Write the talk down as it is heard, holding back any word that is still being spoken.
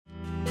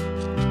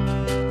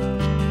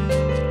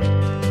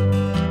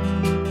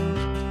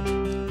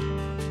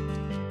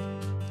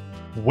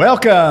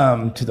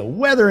Welcome to the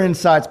Weather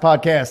Insights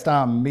Podcast.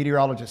 I'm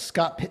meteorologist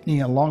Scott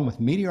Pitney along with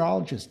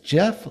meteorologist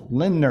Jeff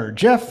Lindner.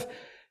 Jeff,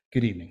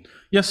 good evening.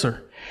 Yes,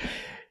 sir.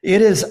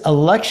 It is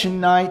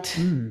election night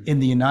in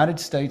the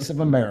United States of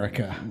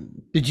America.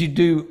 Did you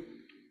do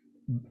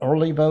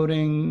early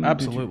voting?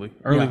 Absolutely.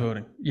 Early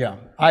voting. Yeah,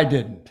 I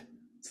didn't.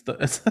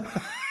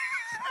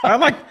 I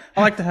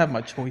like to have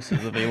my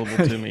choices available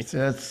to me.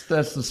 That's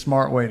the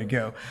smart way to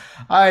go.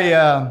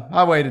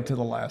 I waited to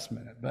the last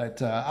minute,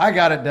 but I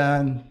got it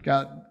done.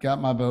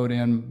 Got my vote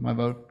in. My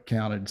vote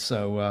counted.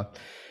 So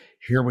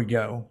here we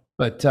go.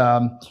 But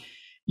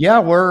yeah,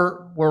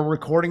 we're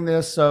recording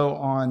this so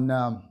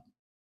on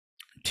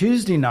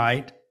Tuesday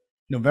night,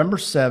 November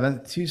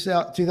 7th,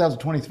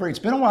 2023. It's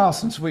been a while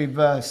since we've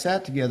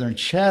sat together and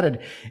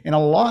chatted, and a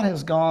lot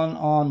has gone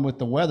on with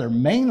the weather,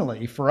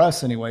 mainly for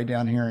us anyway,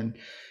 down here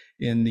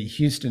in the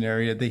Houston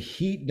area. The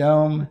heat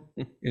dome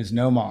is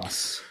no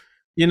moss.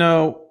 You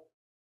know,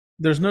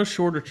 there's no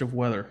shortage of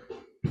weather.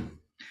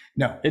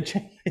 No.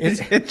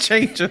 It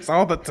changes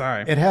all the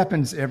time. It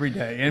happens every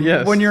day. And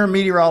yes. When you're a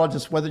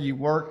meteorologist, whether you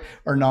work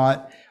or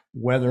not,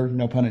 weather,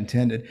 no pun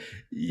intended,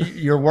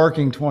 you're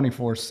working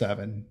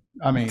 24/7.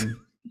 I mean,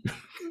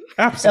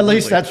 Absolutely. At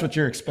least that's what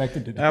you're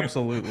expected to do.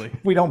 Absolutely.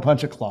 We don't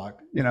punch a clock.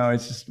 You know,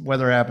 it's just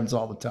weather happens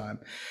all the time.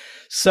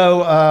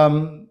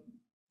 So,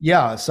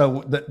 yeah,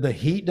 so the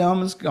heat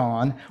dome is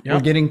gone. Yep.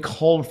 We're getting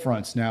cold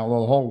fronts now.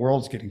 Well, the whole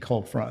world's getting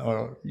cold front,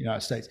 or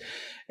United States.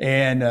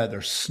 And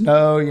there's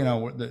snow, you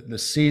know, the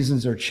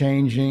seasons are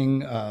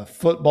changing.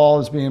 Football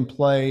is being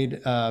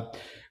played. Of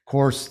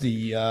course,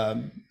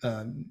 the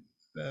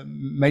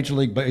Major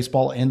League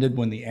Baseball ended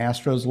when the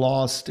Astros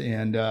lost.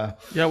 And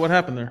yeah, what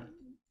happened there?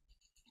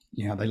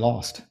 Yeah, they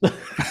lost.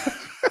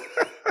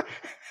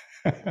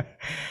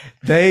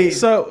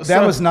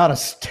 That was not a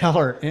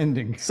stellar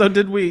ending. So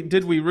did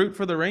we root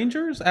for the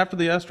Rangers after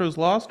the Astros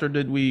lost, or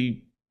did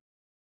we?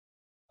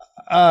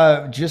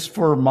 Just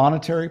for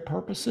monetary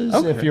purposes,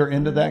 Okay. if you're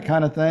into that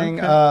kind of thing.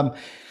 Okay.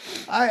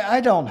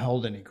 I don't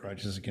hold any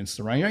grudges against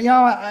the Rangers. You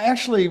know, I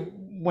actually,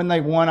 when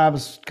they won, I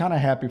was kind of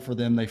happy for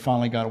them. They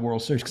finally got a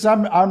World Series, because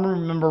I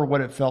remember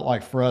what it felt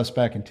like for us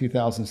back in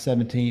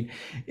 2017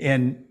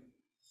 and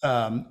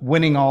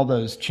winning all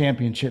those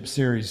championship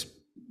series.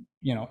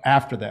 You know,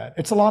 after that,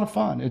 it's a lot of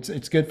fun.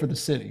 It's good for the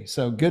city.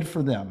 So good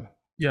for them.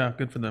 Yeah,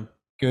 good for them.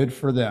 Good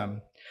for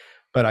them.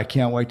 But I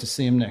can't wait to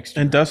see him next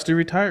year. And Dusty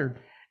retired.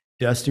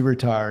 Dusty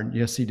retired.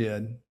 Yes, he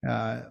did.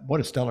 What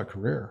a stellar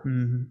career.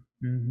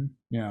 Mm-hmm. Mm-hmm.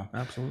 Yeah,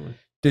 absolutely.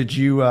 Did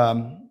you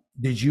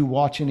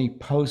watch any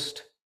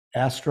post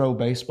Astro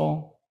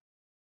baseball?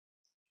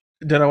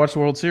 Did I watch the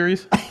World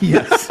Series?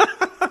 Yes.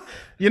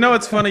 You know,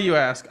 it's funny you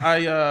ask.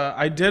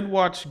 I did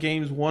watch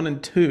games 1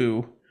 and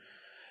 2,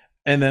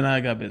 and then I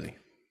got busy.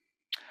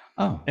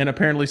 Oh. And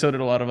apparently so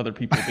did a lot of other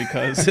people,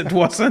 because it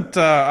wasn't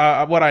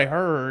what I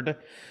heard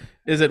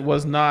is it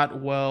was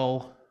not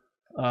well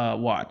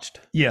watched.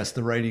 Yes,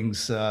 the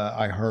ratings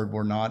I heard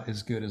were not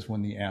as good as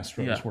when the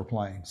Astros were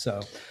playing. So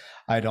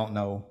I don't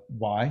know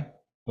why,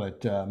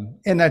 but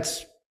and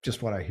that's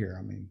just what I hear.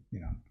 I mean,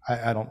 you know,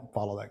 I don't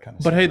follow that kind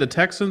of stuff. But hey, the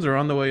Texans are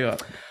on the way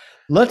up.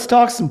 Let's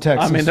talk some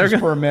Texans just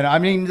for a minute. I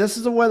mean, this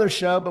is a weather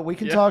show, but we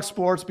can talk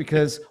sports,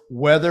 because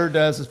weather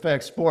does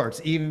affect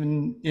sports,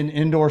 even in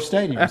indoor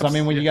stadiums. Absolutely.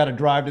 I mean, when you got to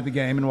drive to the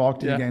game and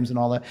walk to the games and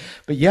all that.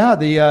 But yeah,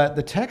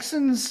 the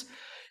Texans,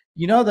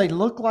 you know, they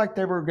look like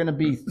they were going to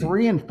be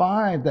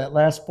 3-5 that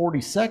last 40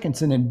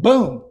 seconds, and then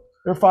boom,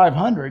 they're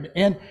 500.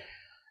 And,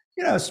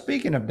 you know,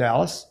 speaking of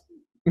Dallas,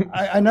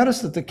 I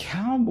noticed that the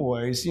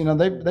Cowboys, you know,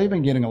 they've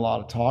been getting a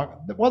lot of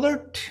talk. Well,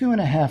 they're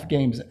 2.5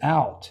 games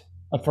out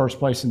of first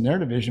place in their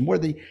division, where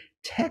the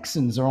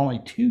Texans are only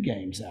 2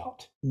 games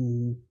out.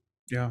 Mm,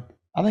 yeah,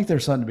 I think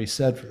there's something to be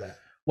said for that.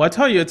 Well, I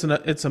tell you, it's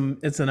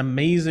an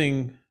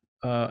amazing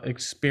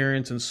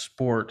experience in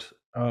sport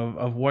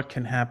of what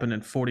can happen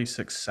in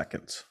 46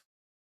 seconds.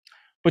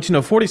 But you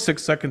know,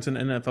 46 seconds in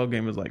an NFL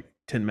game is like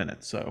 10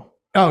 minutes. So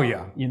oh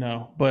yeah, you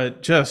know,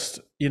 but just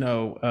you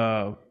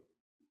know,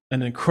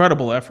 an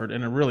incredible effort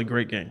and a really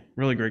great game.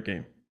 Really great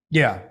game.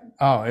 Yeah.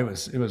 Oh, it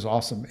was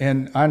awesome.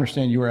 And I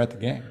understand you were at the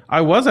game.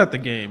 I was at the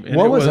game. And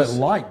what was it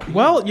like?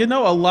 Well, you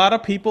know, a lot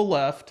of people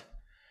left.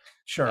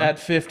 Sure. At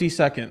 50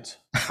 seconds.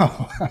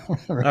 Oh,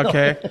 really?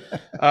 Okay.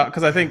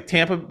 Because I think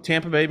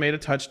Tampa Bay made a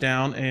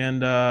touchdown,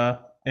 and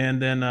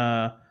then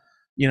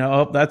you know,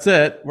 oh, that's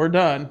it. We're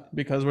done,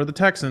 because we're the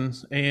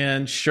Texans.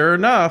 And sure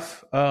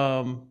enough,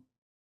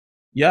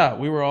 yeah,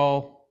 we were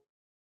all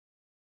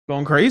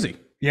going crazy.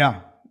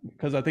 Yeah.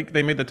 Because I think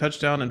they made the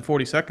touchdown in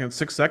 40 seconds,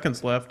 6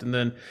 seconds left. And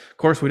then, of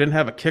course, we didn't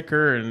have a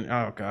kicker. And,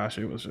 oh, gosh,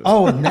 it was just...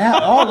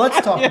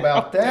 let's talk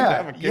about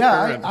that.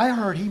 Yeah, I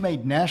heard he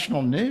made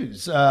national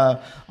news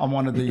on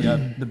one of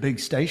the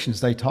big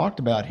stations. They talked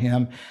about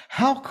him.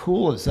 How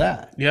cool is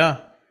that?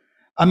 Yeah.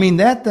 I mean,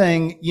 that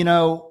thing, you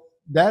know,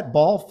 that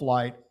ball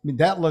flight, I mean,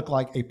 that looked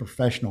like a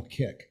professional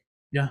kick.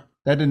 Yeah.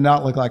 That did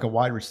not look like a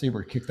wide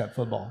receiver kicked that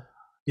football.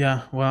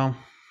 Yeah, well...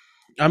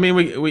 I mean,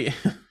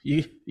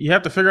 you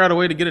have to figure out a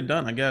way to get it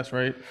done, I guess,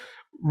 right?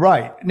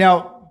 Right.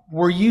 Now,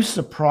 were you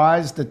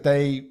surprised that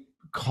they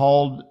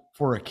called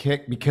for a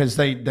kick because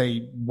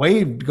they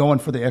waived going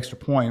for the extra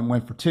point and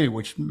went for 2,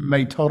 which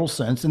made total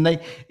sense. And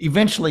they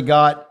eventually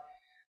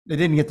they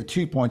didn't get the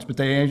 2 points, but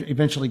they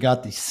eventually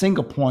got the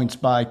single points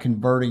by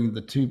converting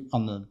the 2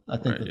 on the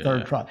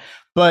third try.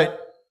 But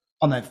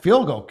on that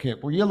field goal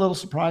kick, were you a little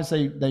surprised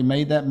they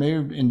made that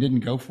move and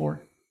didn't go for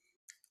it?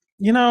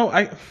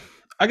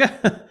 I got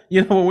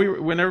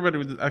when everybody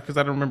was, because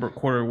I don't remember what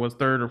quarter it was,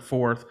 third or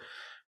fourth,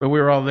 but we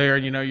were all there.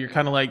 You're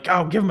kind of like,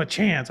 oh, give them a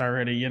chance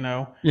already.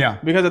 Yeah.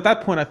 Because at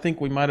that point, I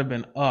think we might have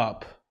been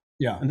up.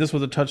 Yeah. And this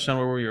was a touchdown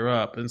where we were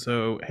up, and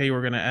so hey, we're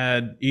going to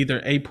add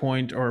either a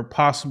point or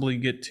possibly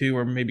get 2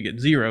 or maybe get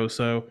 0.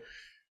 So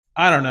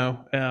I don't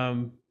know.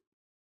 And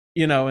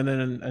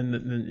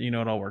then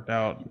it all worked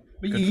out.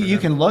 But you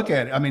can look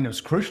at it. I mean, it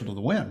was crucial to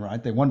the win,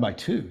 right? They won by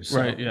 2.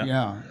 So, right.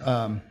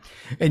 Yeah.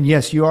 And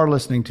yes, you are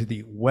listening to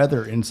the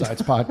Weather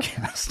Insights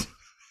podcast.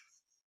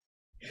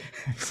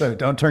 So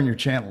don't turn your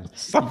channel.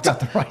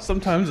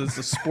 Sometimes it's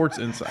the Sports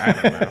Insight.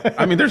 I don't know.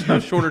 I mean, there's no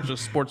shortage of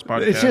sports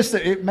podcasts. It's just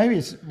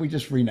we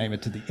just rename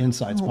it to the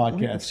Insights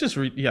podcast. It's just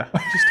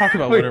just talk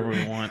about whatever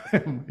we want.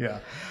 Yeah.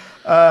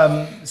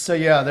 So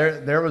yeah,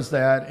 there was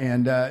that,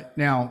 and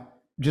now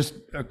just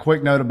a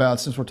quick note about,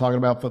 since we're talking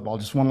about football,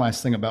 just one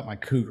last thing about my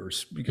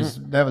Cougars,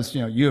 because that was,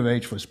 U of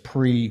H was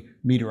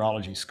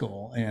pre-meteorology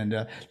school,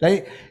 and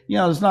they,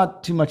 there's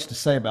not too much to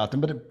say about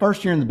them, but at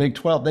first year in the Big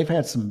 12, they've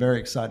had some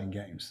very exciting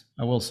games.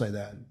 I will say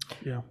that.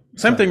 Yeah.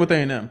 Same thing with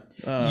A&M.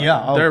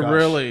 They're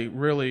really,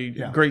 really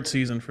great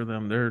season for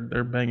them.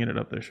 They're banging it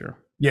up this year.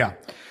 Yeah.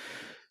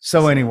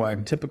 So anyway,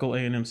 typical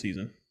A&M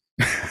season.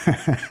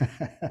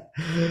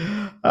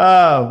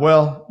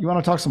 Well, you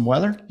want to talk some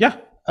weather? Yeah.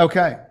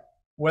 Okay.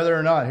 Whether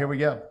or not, here we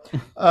go.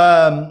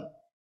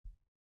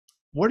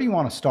 Where do you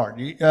want to start?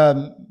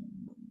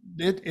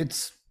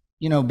 It's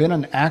been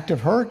an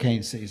active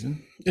hurricane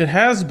season. It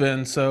has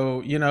been.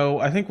 So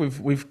I think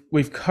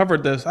we've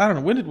covered this. I don't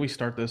know, when did we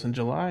start this? In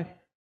July?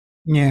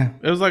 Yeah,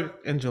 it was like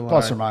in July,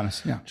 plus or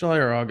minus. Yeah, July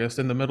or August,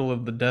 in the middle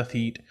of the death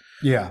heat.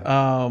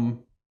 Yeah.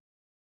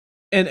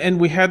 And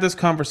we had this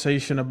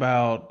conversation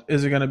about,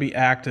 is it going to be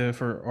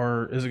active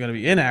or is it going to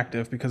be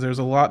inactive? Because there was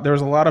a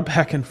lot of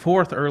back and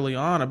forth early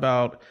on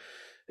about,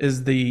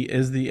 is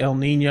the El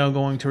Nino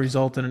going to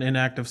result in an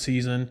inactive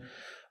season,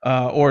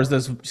 or is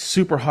this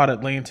super hot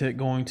Atlantic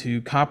going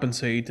to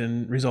compensate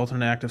and result in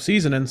an active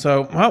season? And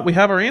so, we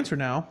have our answer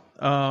now.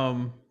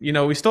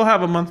 We still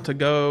have a month to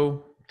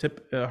go.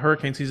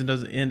 Hurricane season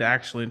doesn't end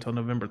actually until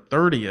November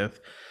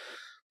 30th,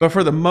 but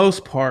for the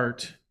most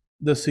part,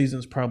 the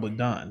season's probably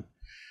done.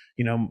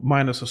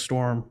 Minus a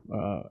storm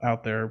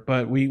out there.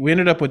 But we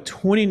ended up with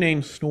 20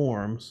 named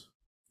storms,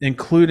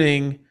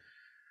 including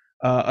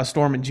a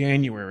storm in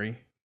January,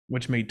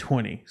 which made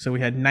 20. So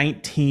we had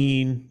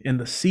 19 in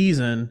the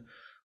season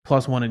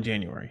plus 1 in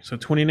January. So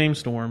 20 named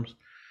storms,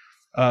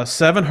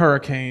 7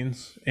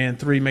 hurricanes, and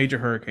 3 major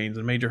hurricanes.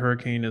 A major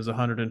hurricane is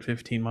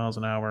 115 miles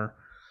an hour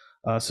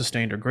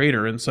sustained or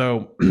greater. And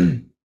so,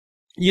 and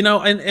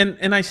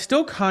I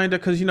still kind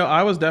of, because,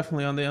 I was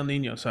definitely on the El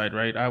Nino side,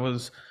 right? I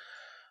was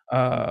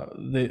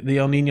the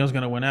El Nino is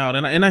going to win out,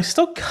 and I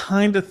still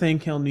kind of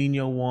think El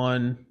Nino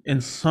won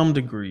in some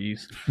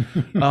degrees.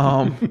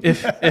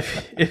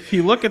 If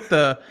you look at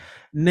the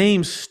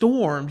named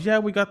storms,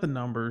 we got the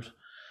numbers,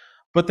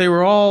 but they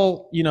were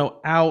all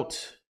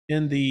out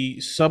in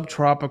the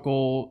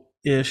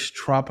subtropical-ish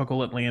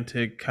tropical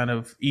Atlantic, kind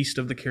of east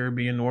of the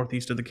Caribbean,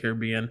 northeast of the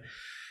Caribbean,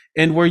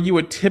 and where you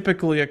would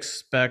typically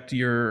expect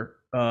your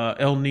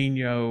El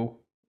Nino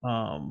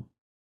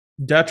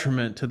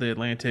detriment to the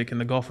Atlantic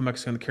and the Gulf of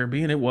Mexico and the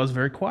Caribbean. It was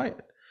very quiet.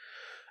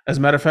 As a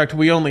matter of fact,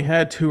 we only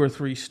had 2 or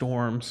 3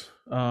 storms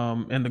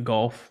in the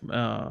Gulf.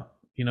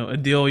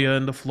 Adelia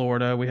into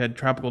Florida. We had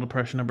Tropical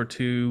Depression number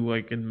 2,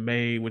 like in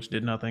May, which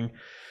did nothing.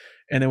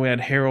 And then we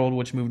had Harold,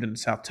 which moved into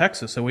South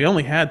Texas. So we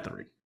only had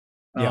 3.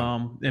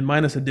 Yeah. And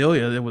minus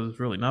Adelia, it was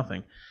really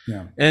nothing.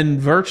 Yeah. And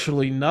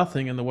virtually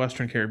nothing in the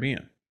Western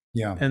Caribbean.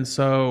 Yeah. And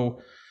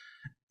so,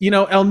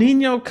 El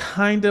Nino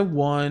kind of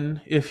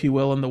won, if you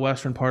will, in the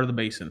western part of the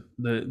basin,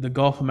 the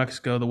Gulf of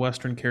Mexico, the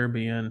Western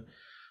Caribbean,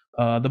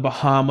 the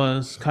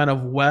Bahamas, kind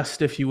of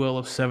west, if you will,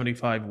 of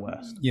 75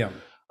 west. Yeah.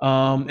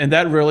 And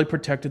that really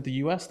protected the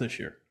U.S. this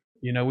year.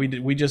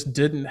 We just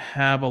didn't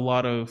have a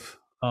lot of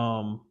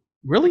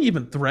really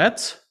even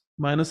threats,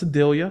 minus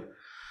Adelia.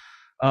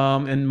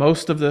 And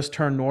most of this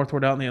turned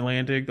northward out in the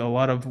Atlantic. A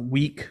lot of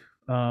weak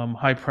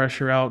high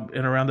pressure out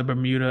and around the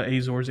Bermuda,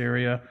 Azores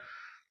area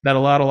that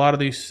allowed a lot of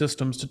these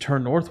systems to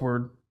turn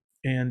northward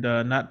and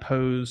not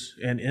pose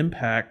an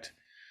impact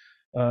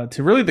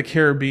to really the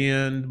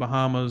Caribbean,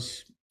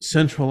 Bahamas,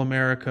 Central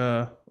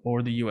America,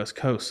 or the U.S.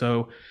 coast.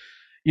 So,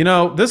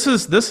 this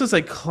is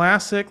a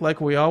classic, like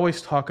we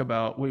always talk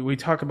about. We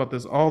talk about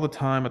this all the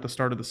time at the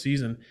start of the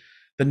season.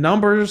 The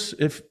numbers,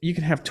 if you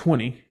can have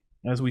 20,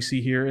 as we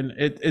see here, and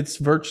it's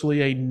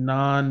virtually a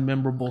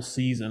non-memorable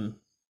season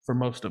for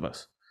most of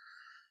us.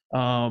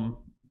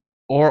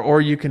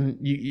 Or you can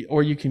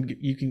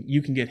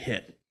get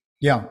hit.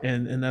 Yeah.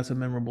 And that's a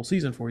memorable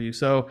season for you.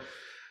 So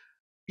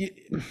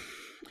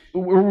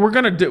we're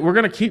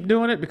gonna keep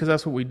doing it because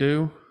that's what we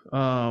do.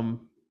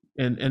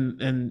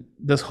 And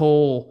this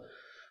whole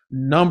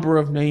number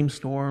of named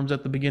storms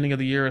at the beginning of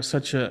the year is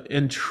such a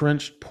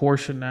entrenched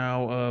portion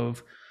now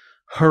of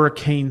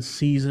hurricane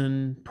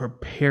season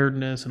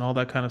preparedness and all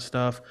that kind of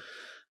stuff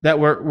that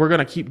we're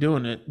gonna keep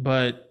doing it.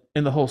 But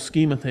in the whole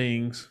scheme of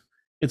things,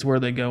 it's where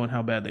they go and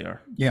how bad they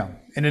are. Yeah,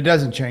 and it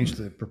doesn't change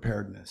the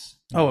preparedness.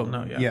 Oh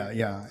no,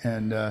 yeah,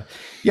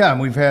 and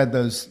we've had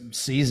those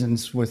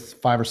seasons with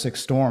 5 or 6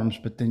 storms,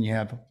 but then you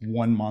have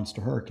one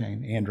monster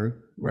hurricane, Andrew,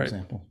 for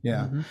example.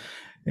 Yeah,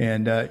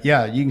 and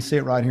you can see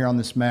it right here on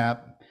this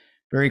map.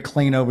 Very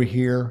clean over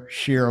here.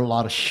 Shear, a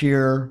lot of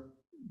shear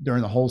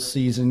during the whole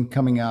season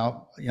coming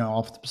out,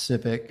 off the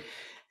Pacific,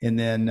 and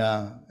then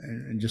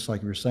and just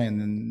like you were saying,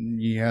 then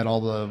you had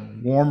all the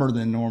warmer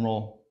than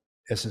normal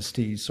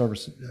SST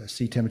surface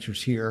sea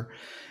temperatures here,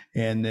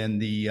 and then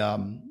the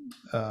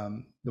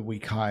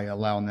weak high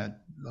allowing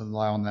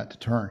that to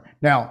turn.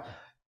 Now,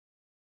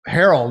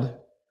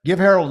 give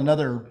Harold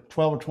another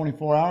 12 or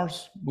 24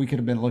 hours, we could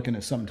have been looking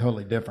at something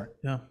totally different.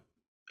 Yeah,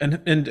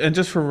 and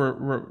just for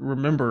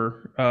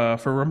reminder,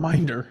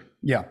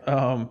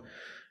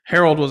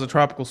 Harold was a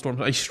tropical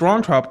storm, a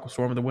strong tropical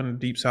storm that went in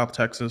deep South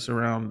Texas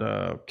around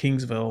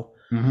Kingsville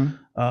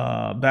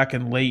back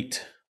in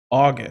late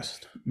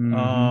August,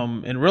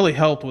 and really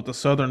helped with the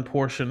southern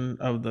portion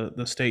of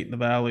the state and the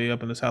valley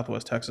up in the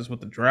Southwest Texas with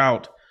the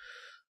drought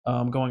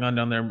going on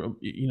down there.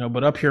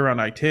 But up here around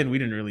I-10, we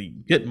didn't really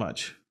get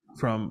much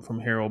from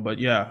Harold. But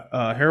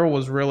Harold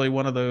was really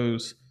one of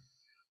those.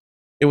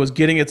 It was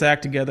getting its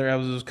act together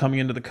as it was coming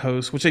into the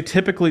coast, which they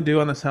typically do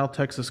on the South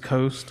Texas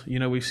coast.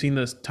 We've seen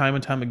this time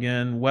and time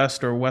again,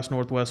 west or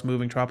west-northwest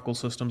moving tropical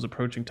systems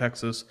approaching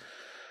Texas.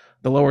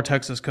 The lower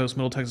Texas coast,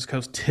 middle Texas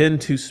coast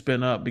tend to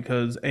spin up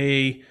because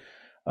the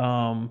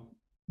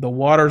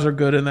waters are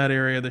good in that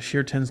area. The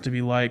shear tends to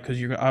be light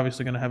because you're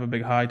obviously going to have a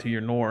big high to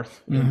your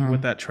north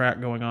with that track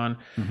going on.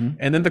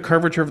 And then the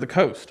curvature of the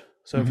coast.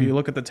 So if you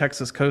look at the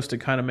Texas coast, it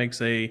kind of makes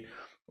a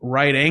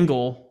right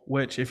angle,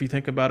 which if you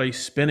think about a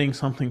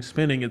something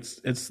spinning,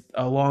 it's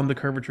along the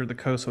curvature of the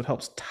coast. So it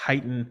helps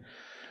tighten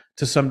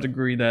to some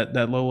degree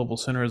that low level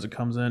center as it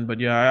comes in.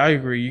 But I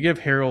agree. You give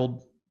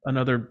Harold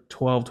another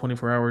 12,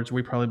 24 hours,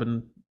 we've probably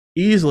been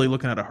easily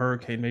looking at a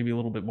hurricane, maybe a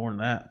little bit more than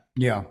that.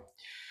 Yeah.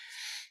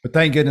 But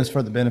thank goodness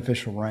for the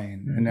beneficial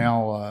rain. And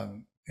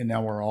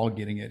now we're all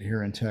getting it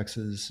here in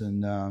Texas.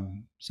 And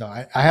so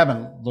I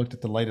haven't looked at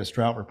the latest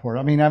drought report.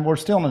 I mean, we're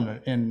still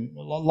in a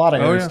lot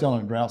of areas still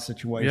in a drought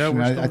situation.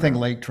 Yeah, I think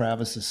Lake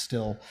Travis is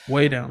still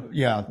way down.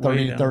 Yeah,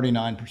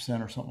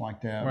 39% or something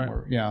like that.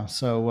 Right.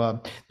 So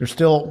there's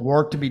still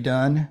work to be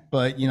done,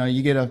 but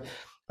you get a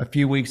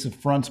few weeks of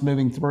fronts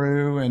moving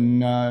through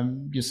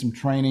and get some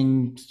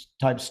training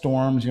type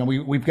storms.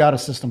 We've got a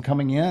system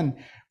coming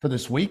in for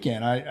this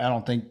weekend. I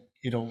don't think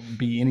it'll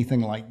be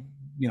anything like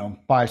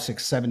 5,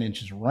 6, 7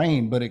 inches of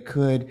rain, but it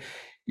could.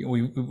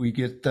 We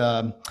get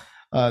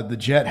the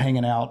jet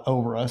hanging out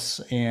over us,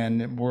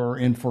 and we're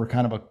in for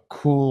kind of a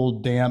cool,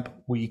 damp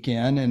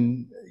weekend.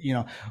 And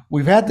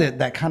we've had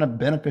that kind of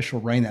beneficial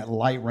rain, that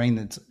light rain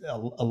that's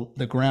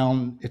the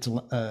ground.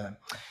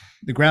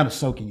 The ground is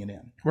soaking it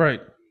in. Right.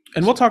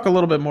 And we'll talk a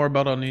little bit more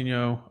about El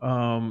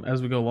Nino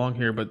as we go along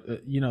here. But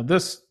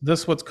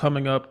this what's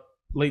coming up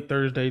late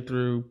Thursday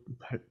through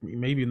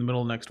maybe in the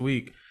middle of next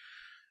week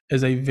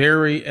is a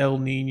very El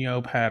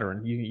Nino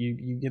pattern.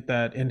 You get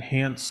that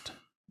enhanced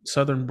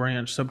southern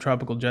branch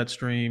subtropical jet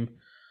stream,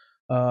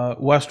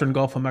 western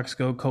Gulf of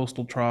Mexico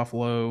coastal trough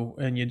low,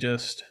 and you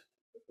just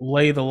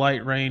lay the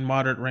light rain,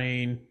 moderate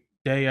rain,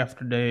 day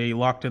after day,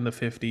 locked in the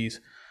 50s.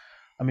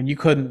 I mean, you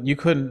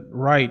couldn't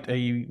write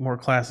a more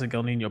classic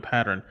El Nino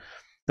pattern.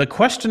 The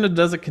question is,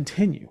 does it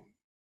continue?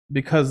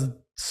 Because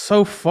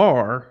so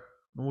far,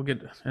 I'm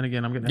getting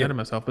ahead of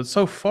myself, but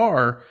so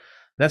far,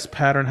 this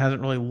pattern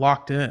hasn't really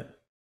locked in.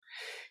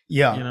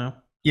 Yeah.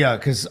 Yeah,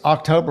 because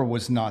October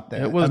was not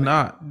that. It was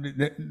not.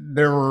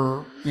 There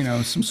were,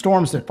 some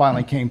storms that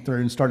finally came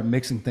through and started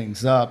mixing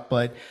things up.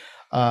 But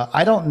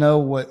I don't know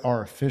what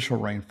our official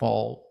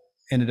rainfall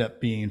ended up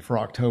being for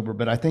October.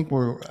 But I think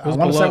we're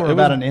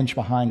about an inch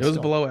behind. It was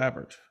below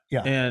average.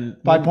 Yeah, and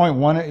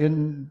 5.1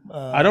 in.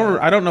 I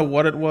don't know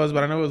what it was,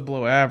 but I know it was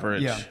below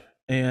average. Yeah.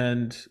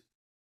 And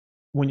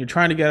when you're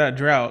trying to get out of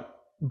drought,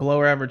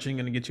 below average ain't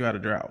going to get you out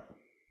of drought.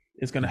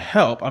 It's going to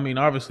help. I mean,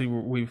 obviously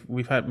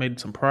we've made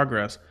some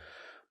progress,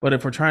 but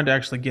if we're trying to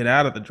actually get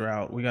out of the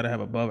drought, we got to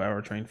have above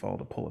average rainfall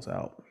to pull us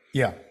out.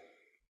 Yeah.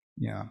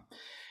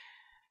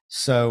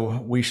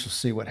 So we shall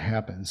see what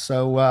happens.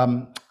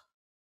 So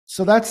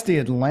that's the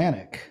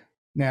Atlantic.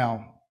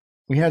 Now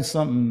we had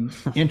some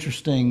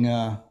interesting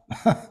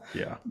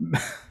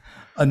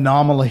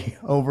anomaly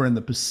over in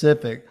the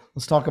Pacific.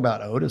 Let's talk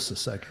about Otis a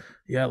second.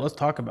 Yeah, let's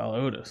talk about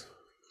Otis.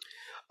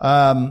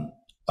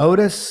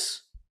 Otis.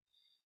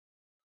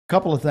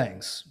 Couple of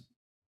things.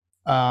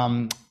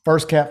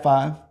 First Cat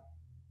 5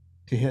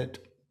 to hit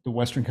the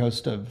western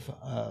coast of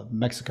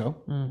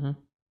Mexico,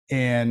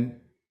 and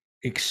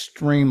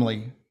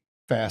extremely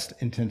fast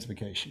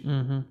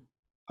intensification,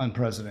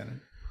 unprecedented.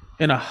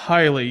 in a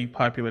highly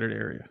populated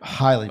area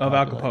of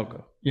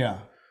Acapulco.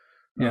 Yeah.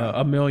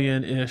 1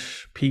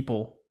 million-ish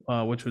people,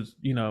 which was,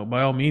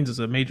 by all means is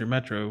a major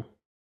metro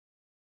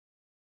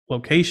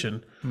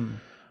location.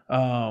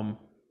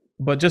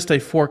 But just a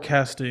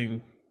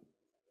forecasting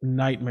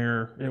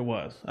nightmare it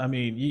was. I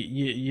mean,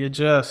 you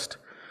just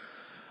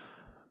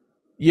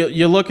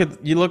you look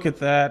at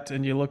that,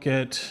 and you look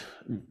at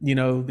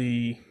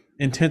the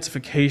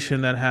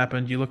intensification that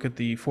happened. You look at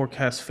the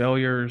forecast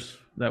failures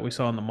that we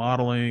saw in the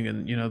modeling,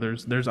 and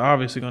there's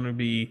obviously going to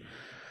be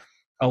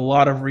a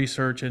lot of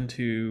research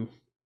into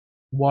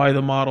why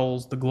the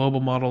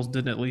global models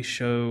didn't at least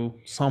show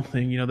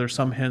something. There's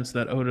some hints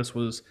that Otis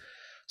was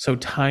so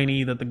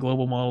tiny that the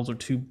global models are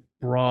too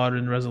broad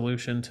in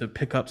resolution to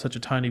pick up such a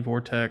tiny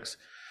vortex.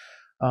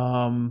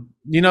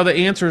 The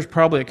answer is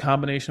probably a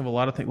combination of a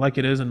lot of things, like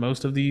it is in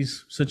most of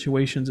these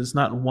situations. It's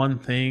not one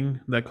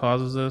thing that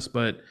causes this,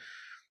 but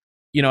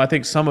I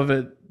think some of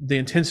it, the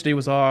intensity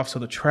was off, so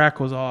the track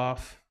was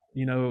off.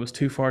 It was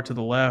too far to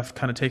the left,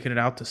 kind of taking it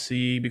out to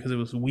sea because it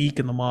was weak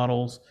in the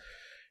models.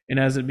 And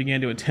as it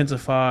began to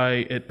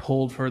intensify, it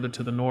pulled further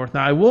to the north.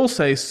 Now, I will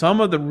say some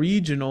of the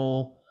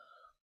regional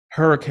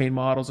hurricane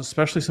models,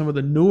 especially some of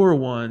the newer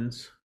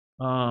ones,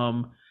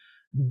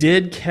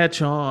 did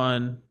catch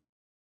on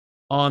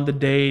the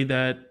day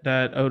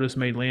that Otis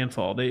made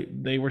landfall.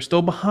 They were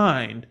still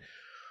behind,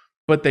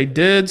 but they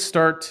did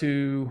start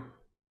to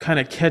kind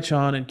of catch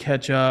on and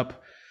catch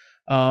up.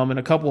 And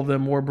a couple of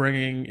them were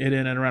bringing it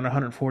in at around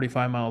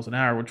 145 miles an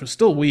hour, which was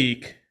still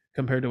weak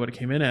compared to what it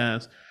came in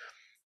as.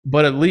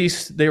 But at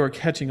least they were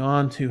catching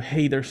on to,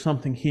 hey, there's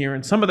something here.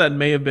 And some of that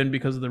may have been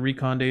because of the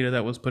recon data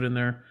that was put in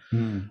there.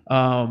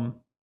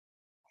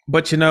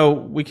 But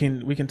we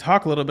can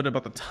talk a little bit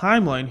about the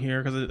timeline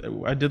here, because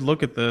I did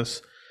look at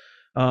this.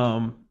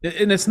 And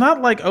it's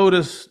not like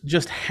Otis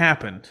just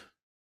happened.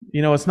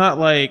 It's not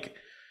like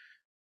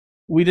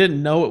we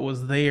didn't know it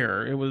was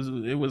there. It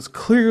was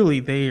clearly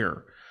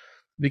there,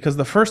 because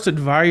the first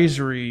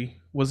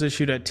advisory was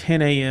issued at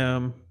 10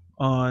 a.m.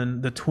 on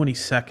the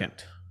 22nd.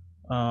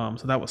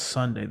 So that was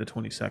Sunday, the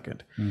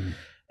 22nd.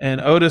 And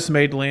Otis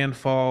made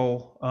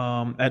landfall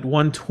at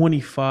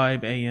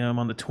 1:25 a.m.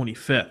 on the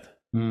 25th.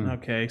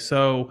 Okay,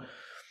 so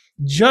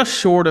just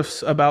short of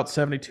about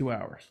 72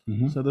 hours.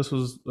 So this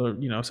was a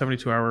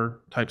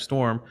 72-hour type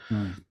storm.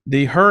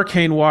 The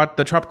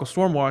the tropical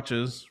storm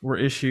watches were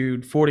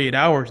issued 48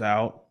 hours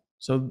out.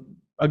 So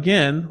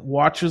again,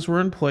 watches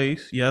were in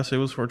place. Yes, it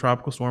was for a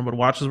tropical storm, but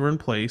watches were in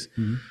place.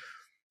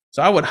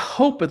 So I would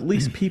hope at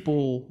least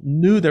people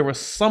knew there was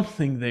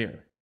something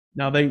there.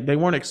 Now, they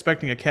weren't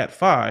expecting a Cat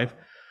 5,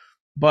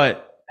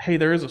 but hey,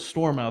 there is a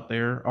storm out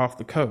there off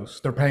the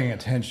coast. They're paying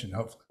attention,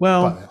 hopefully.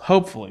 Well,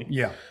 hopefully.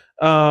 Yeah.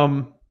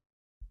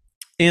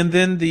 And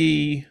then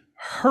the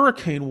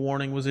hurricane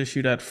warning was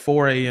issued at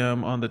 4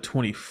 a.m. on the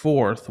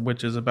 24th,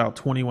 which is about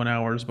 21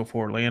 hours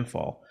before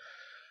landfall.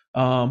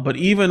 But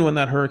even when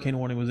that hurricane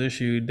warning was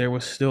issued, there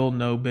was still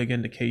no big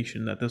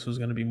indication that this was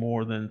going to be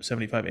more than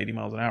 75, 80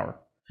 miles an hour.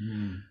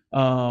 And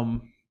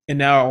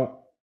now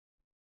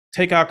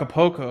take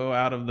Acapulco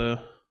out of this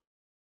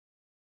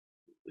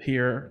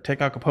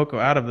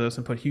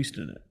and put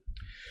Houston in it.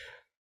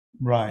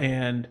 Right.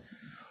 And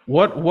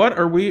what in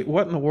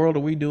the world are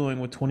we doing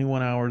with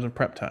 21 hours of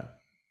prep time?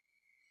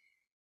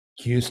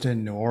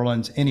 Houston, New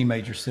Orleans, any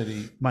major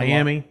city.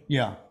 Miami.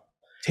 Yeah.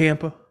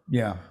 Tampa.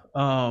 Yeah.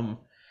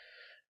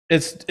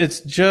 It's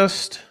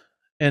just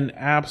an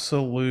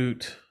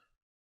absolute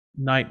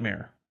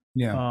nightmare.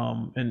 Yeah.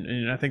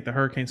 And I think the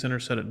Hurricane Center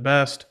said it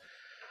best.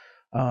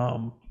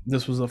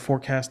 This was a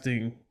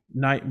forecasting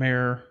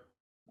nightmare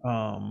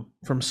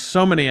from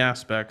so many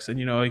aspects, and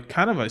a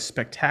kind of a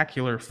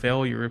spectacular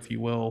failure, if you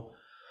will,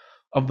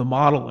 of the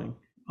modeling.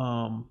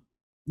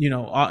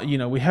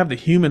 We have the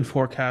human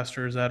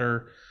forecasters that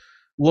are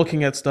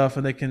looking at stuff,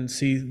 and they can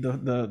see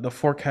the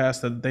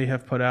forecast that they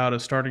have put out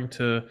is starting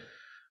to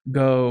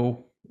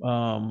go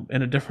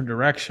in a different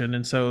direction,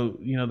 and so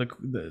you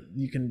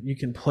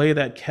can play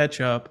that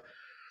catch up,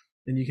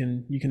 and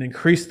you can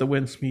increase the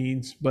wind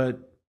speeds,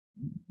 but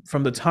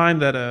from the time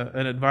that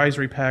an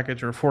advisory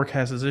package or a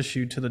forecast is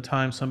issued to the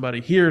time somebody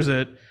hears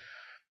it,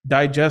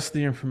 digests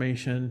the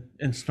information,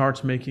 and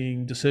starts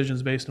making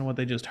decisions based on what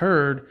they just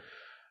heard,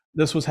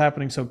 this was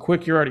happening so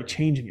quick, you're already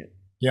changing it.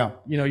 Yeah.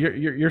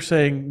 You're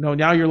saying, no,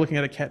 now you're looking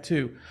at a Cat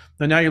 2.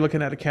 Now you're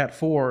looking at a Cat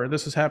 4.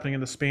 This is happening in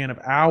the span of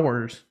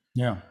hours.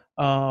 Yeah.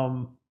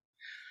 Well,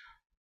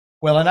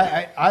 and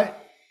I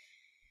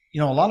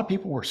a lot of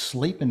people were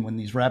sleeping when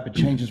these rapid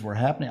changes were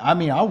happening. I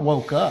mean, I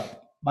woke up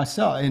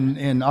myself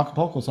in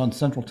Acapulco's on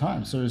Central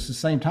Time. So it's the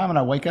same time, and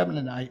I wake up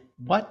and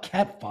what,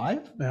 Cat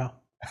 5? Yeah.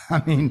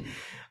 I mean,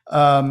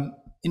 and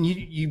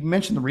you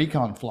mentioned the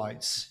recon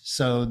flights.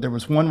 So there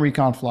was one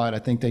recon flight. I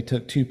think they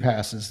took 2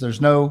 passes.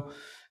 There's no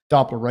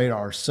Doppler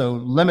radar, so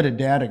limited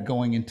data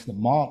going into the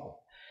model.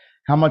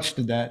 How much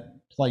did that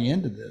play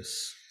into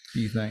this, do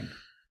you think?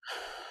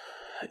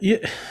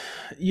 Yeah.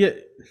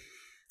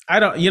 I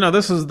don't,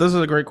 this is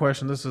a great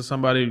question. This is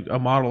somebody, a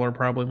modeler,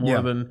 probably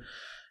more than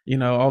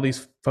all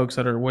these folks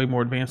that are way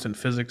more advanced in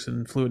physics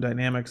and fluid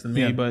dynamics than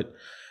me. But,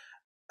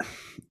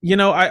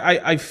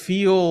 I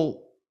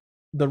feel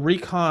the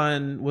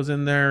recon was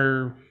in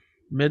there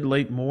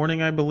late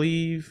morning, I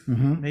believe.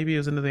 Maybe it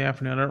was into the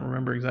afternoon. I don't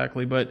remember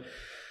exactly. But,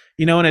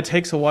 and it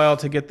takes a while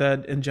to get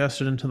that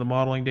ingested into the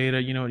modeling data.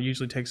 It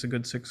usually takes a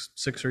good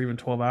six or even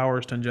 12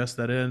 hours to ingest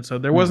that in. So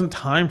there wasn't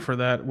time for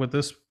that with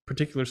this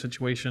particular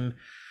situation.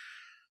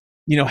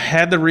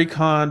 Had the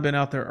recon been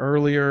out there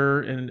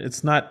earlier, and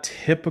it's not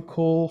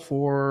typical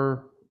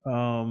for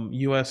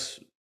U.S.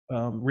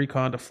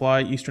 Recon to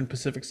fly Eastern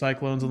Pacific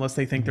cyclones unless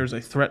they think there's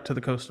a threat to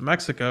the coast of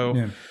Mexico.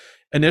 Yeah.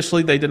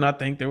 Initially, they did not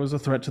think there was a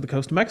threat to the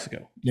coast of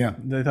Mexico. Yeah,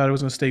 they thought it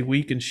was going to stay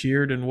weak and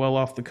sheared and well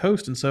off the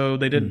coast, and so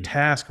they didn't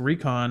task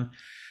recon.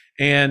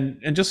 And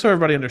just so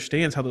everybody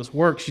understands how this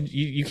works,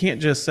 you can't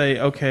just say,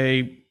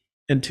 okay,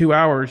 in 2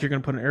 hours you're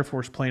going to put an Air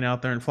Force plane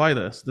out there and fly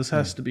this. This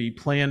has to be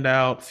planned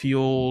out,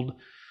 fueled.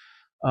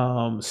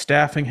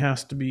 Staffing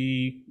has to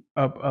be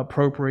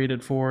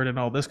appropriated for it, and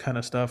all this kind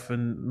of stuff.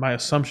 And my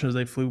assumption is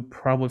they flew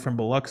probably from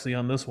Biloxi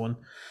on this one.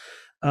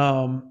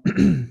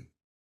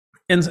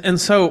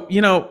 And so,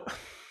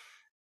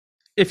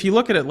 if you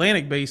look at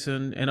Atlantic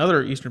Basin and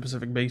other Eastern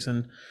Pacific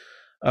Basin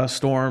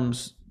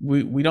storms,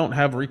 we don't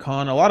have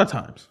recon a lot of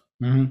times.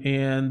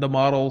 And the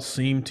models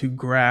seem to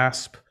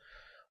grasp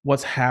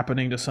what's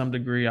happening to some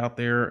degree out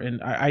there.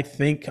 And I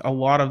think a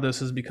lot of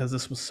this is because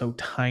this was so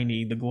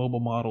tiny. The global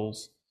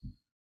models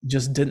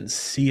just didn't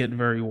see it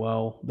very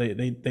well.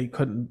 They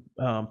couldn't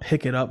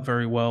pick it up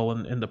very well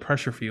in the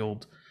pressure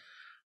field.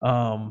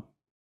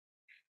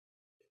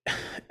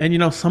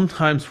 And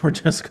sometimes we're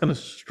just going to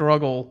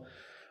struggle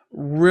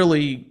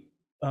really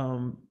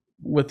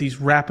with these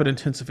rapid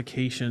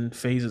intensification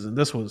phases, and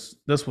this was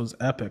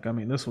epic. I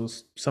mean, this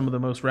was some of the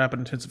most rapid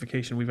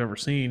intensification we've ever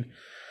seen.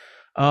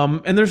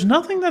 And there's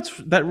nothing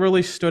that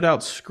really stood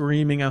out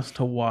screaming as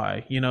to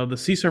why. The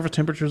sea surface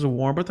temperatures are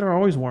warm, but they're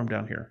always warm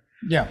down here.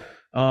 Yeah.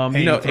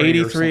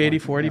 83,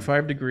 84,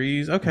 85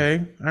 degrees.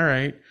 Okay. All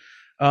right.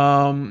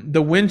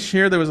 The wind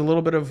shear, there was a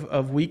little bit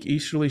of weak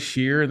easterly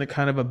shear, and it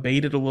kind of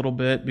abated a little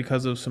bit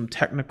because of some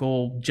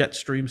technical jet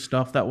stream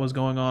stuff that was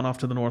going on off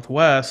to the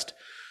northwest,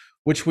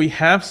 which we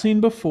have seen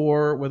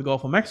before with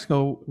Gulf of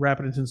Mexico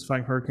rapid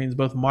intensifying hurricanes.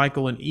 Both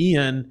Michael and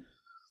Ian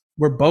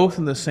were both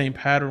in the same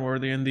pattern where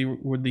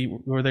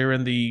they're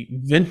in the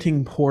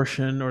venting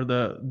portion or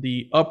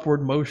the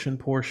upward motion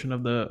portion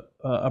of the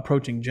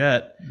approaching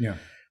jet. Yeah.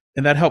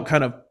 And that helped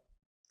kind of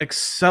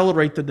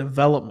accelerate the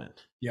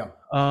development. Yeah.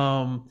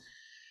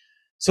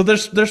 So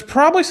there's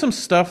probably some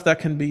stuff that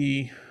can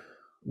be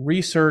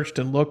researched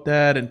and looked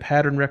at, and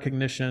pattern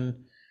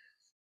recognition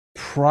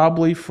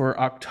probably for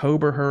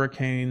October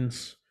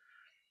hurricanes,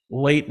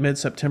 late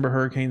mid-September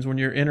hurricanes, when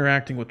you're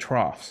interacting with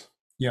troughs,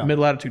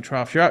 mid-latitude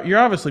troughs. You're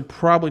obviously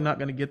probably not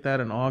going to get that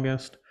in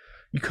August.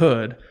 You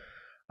could,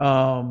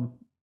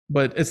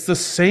 but it's the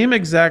same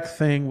exact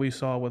thing we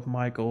saw with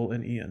Michael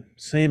and Ian.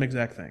 Same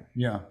exact thing.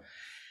 Yeah.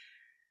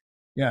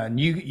 Yeah, and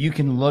you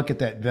can look at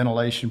that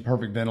ventilation,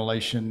 perfect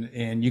ventilation,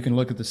 and you can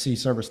look at the sea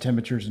surface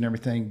temperatures and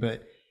everything,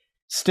 but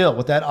still,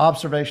 with that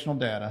observational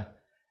data,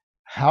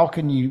 how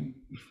can you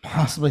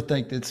possibly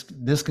think that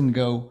this can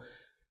go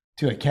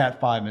to a Cat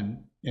 5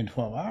 in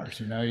 12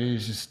 hours?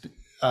 It's just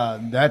I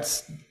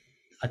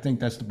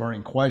think that's the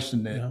burning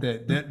question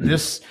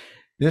that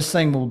this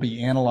thing will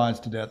be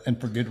analyzed to death,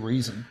 and for good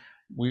reason.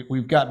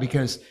 We've got,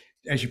 because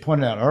as you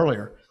pointed out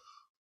earlier,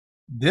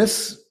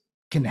 this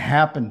can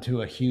happen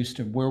to a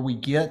Houston where we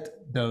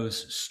get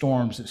those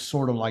storms that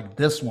sort of like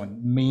this one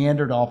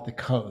meandered off the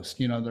coast.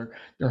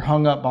 They're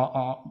hung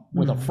up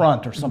with a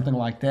front or something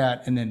like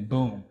that, and then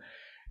boom,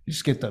 you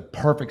just get the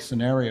perfect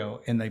scenario,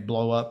 and they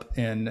blow up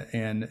and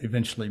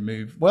eventually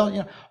move.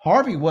 Well,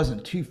 Harvey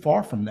wasn't too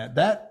far from that.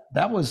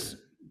 That was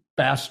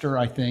faster,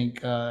 I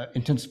think,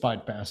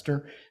 intensified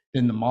faster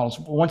than the models.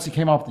 Once it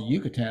came off the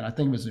Yucatan, I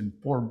think it was in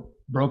 4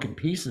 broken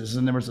pieces,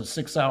 and there was a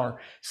 6-hour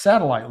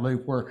satellite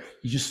loop where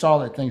you just saw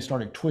that thing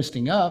started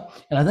twisting up.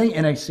 And I think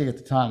NHC at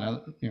the time,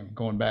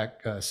 going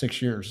back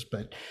 6 years,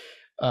 but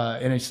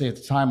NHC at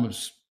the time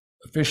was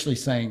officially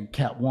saying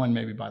Cat 1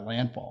 maybe by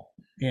landfall,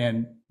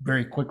 and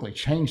very quickly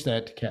changed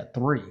that to Cat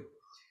 3,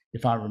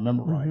 if I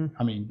remember right.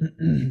 I mean,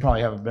 you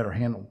probably have a better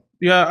handle.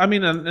 Yeah, I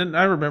mean, and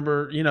I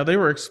remember, they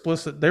were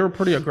explicit. They were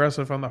pretty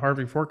aggressive on the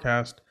Harvey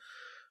forecast.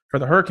 For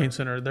the Hurricane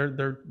Center,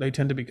 they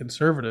tend to be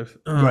conservative,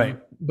 right?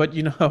 But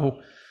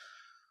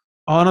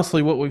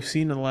honestly, what we've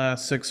seen in the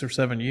last 6 or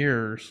 7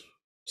 years,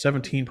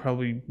 17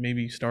 probably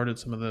maybe started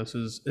some of this,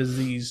 is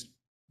these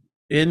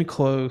in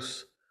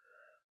close,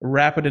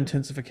 rapid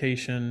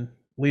intensification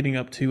leading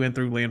up to and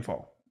through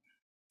landfall.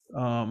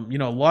 A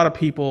lot of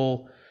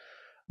people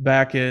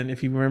back in,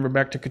 if you remember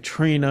back to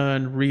Katrina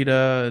and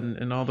Rita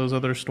and all those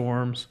other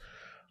storms.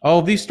 Oh,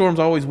 these storms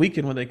always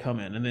weaken when they come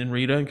in, and then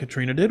Rita and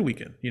Katrina did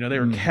weaken. They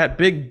were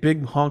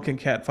big honking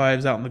Cat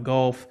 5s out in the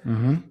Gulf,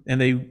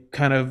 and they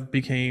kind of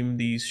became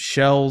these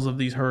shells of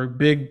these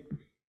big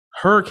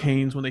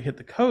hurricanes when they hit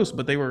the coast,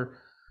 but they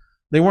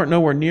weren't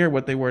nowhere near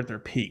what they were at their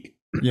peak.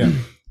 Yeah.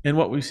 And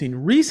what we've seen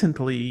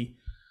recently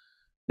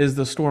is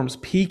the storms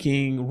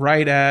peaking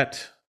right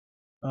at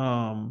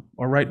or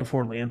right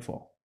before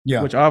landfall,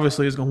 which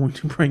obviously is going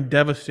to bring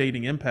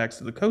devastating impacts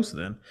to the coast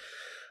then.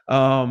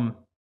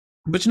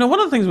 But one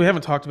of the things we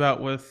haven't talked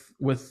about with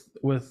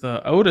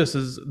Otis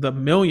is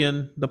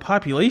the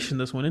population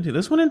this went into.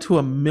 This went into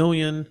 1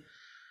 million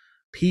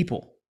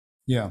people.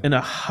 In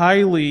a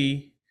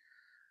highly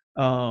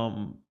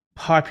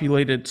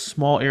populated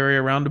small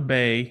area around a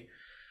bay,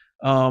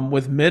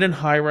 with mid and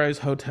high rise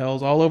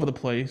hotels all over the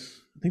place.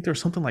 I think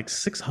there's something like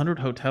 600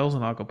 hotels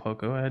in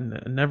Acapulco. I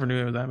never knew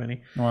there were that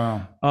many.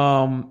 Wow.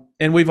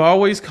 And we've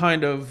always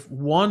kind of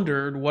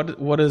wondered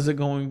what is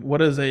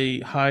a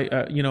high,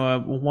 a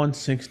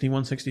 160,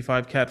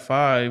 165 Cat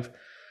 5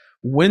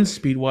 wind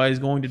speed wise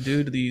going to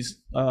do to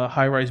these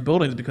high rise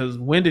buildings, because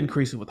wind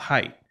increases with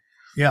height.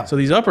 So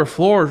these upper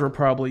floors were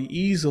probably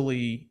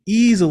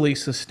easily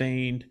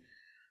sustained,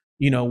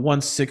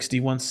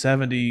 160,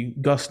 170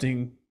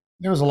 gusting.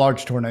 It was a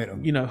large tornado.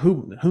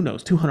 Who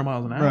knows, 200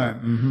 miles an hour.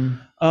 Right. Mm-hmm.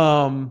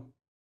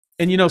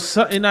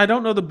 And I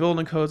don't know the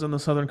building codes on the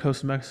southern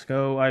coast of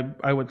Mexico.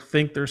 I would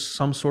think there's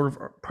some sort of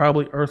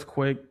probably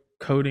earthquake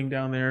coding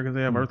down there because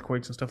they have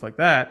earthquakes and stuff like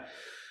that.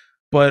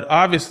 But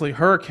obviously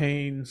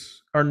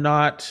hurricanes are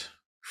not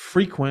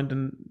frequent,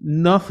 and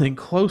nothing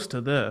close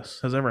to this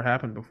has ever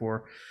happened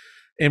before.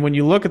 And when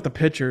you look at the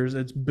pictures,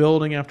 it's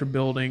building after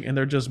building, and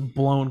they're just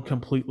blown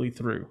completely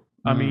through.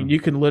 I mean, you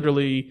can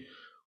literally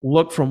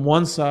look from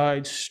one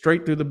side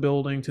straight through the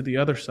building to the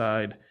other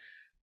side.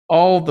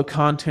 All the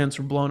contents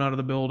were blown out of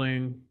the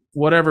building.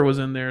 Whatever was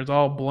in there is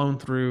all blown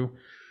through.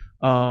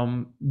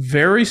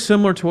 Very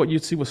similar to what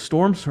you'd see with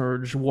storm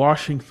surge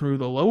washing through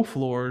the low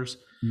floors.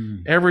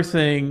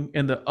 Everything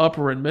in the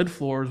upper and mid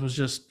floors was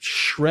just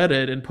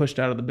shredded and pushed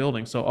out of the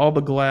building. So all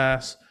the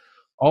glass,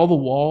 all the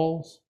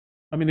walls.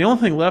 I mean, the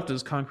only thing left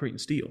is concrete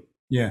and steel.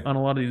 On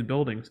a lot of these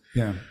buildings.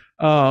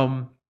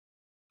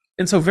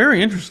 And so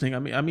very interesting. I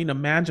mean,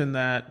 imagine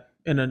that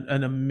in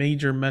a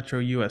major metro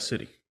U.S.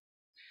 city.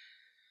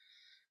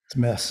 It's a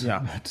mess,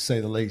 to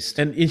say the least.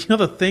 And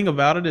the thing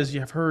about it is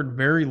you've heard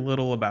very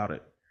little about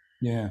it.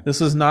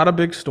 This is not a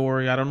big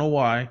story. I don't know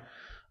why,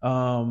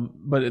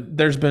 but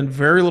there's been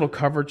very little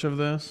coverage of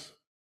this,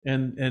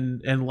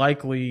 and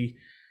likely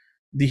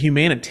the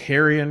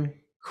humanitarian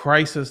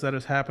crisis that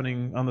is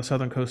happening on the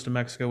southern coast of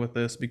Mexico with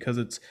this, because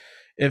it's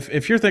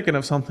if you're thinking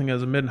of something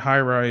as a mid and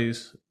high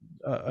rise,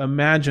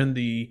 imagine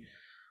the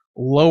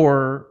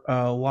lower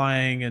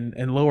lying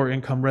and lower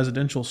income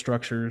residential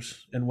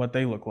structures and what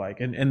they look like.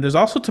 And there's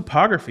also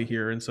topography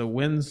here. And so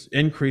winds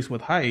increase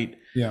with height.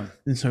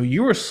 And so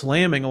you were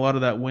slamming a lot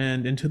of that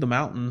wind into the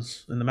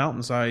mountains and the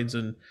mountainsides.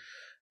 And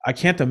I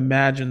can't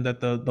imagine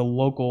that the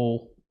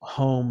local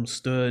home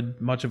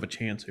stood much of a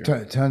chance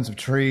here. Tons of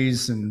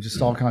trees and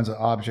just all kinds of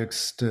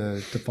objects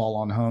to fall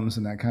on homes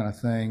and that kind of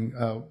thing.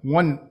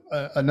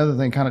 Another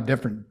thing kind of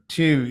different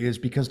too is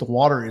because the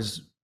water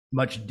is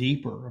much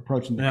deeper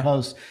approaching the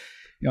coast.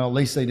 At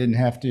least they didn't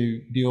have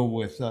to deal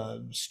with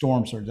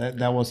storms, or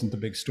that wasn't the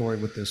big story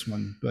with this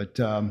one. But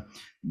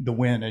the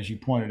wind, as you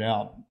pointed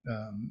out,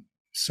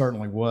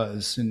 certainly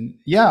was. And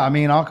I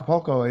mean,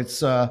 Acapulco,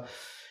 it's one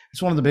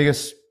of the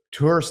biggest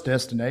tourist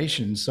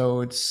destinations.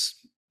 So it's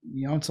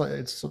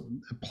it's a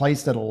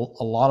place that a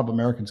lot of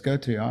Americans go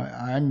to.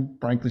 I'm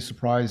frankly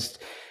surprised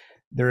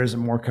there isn't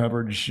more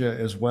coverage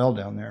as well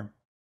down there.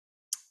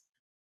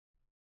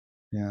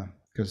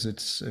 Because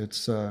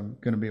it's going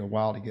to be a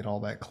while to get all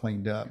that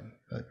cleaned up.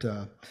 But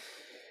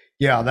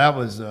that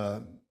was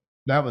a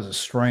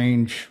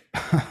strange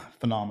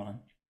phenomenon.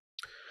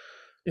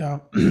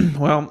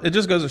 Well, it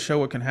just goes to show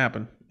what can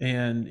happen.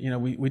 And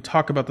we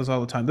talk about this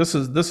all the time. This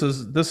is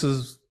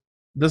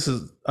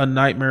a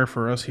nightmare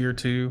for us here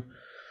too.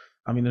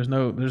 I mean, there's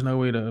no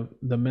way to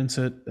mince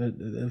it.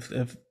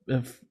 If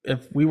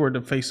we were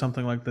to face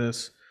something like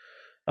this,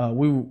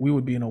 we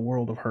would be in a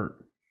world of hurt.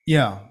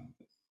 I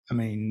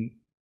mean,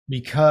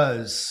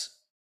 because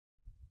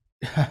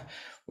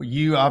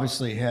you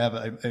obviously have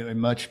a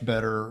much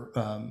better,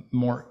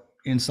 more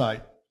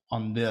insight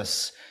on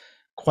this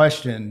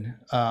question.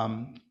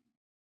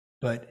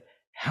 But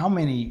how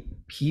many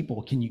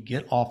people can you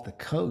get off the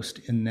coast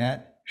in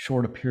that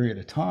short a period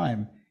of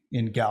time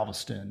in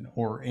Galveston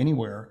or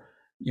anywhere,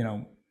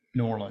 New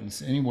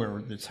Orleans,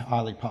 anywhere that's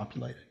highly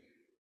populated?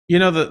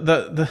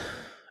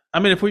 I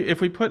mean,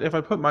 if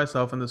I put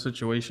myself in the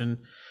situation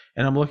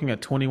and I'm looking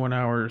at 21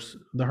 hours,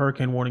 the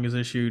hurricane warning is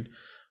issued,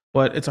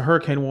 but it's a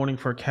hurricane warning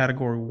for a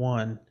category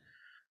 1.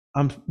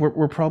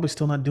 We're probably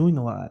still not doing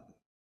a lot.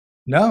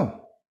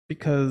 No,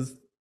 because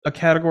a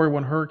category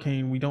 1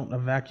 hurricane, we don't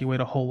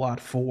evacuate a whole lot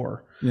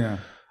for.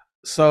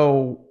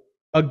 So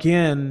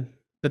again,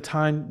 the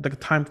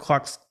time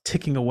clock's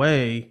ticking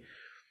away,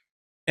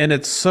 and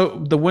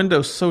the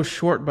window's so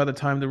short by the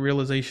time the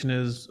realization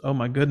is, oh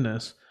my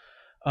goodness.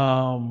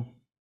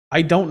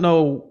 I don't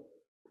know.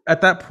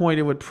 At that point,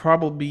 it would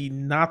probably be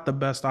not the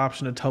best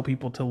option to tell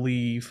people to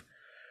leave,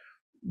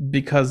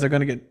 because they're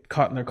going to get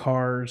caught in their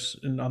cars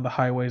and on the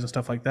highways and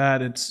stuff like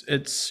that.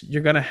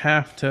 You're going to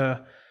have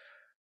to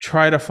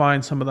try to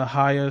find some of the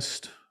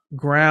highest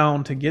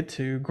ground to get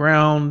to,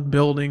 ground,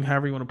 building,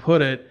 however you want to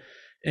put it,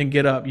 and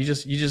get up. You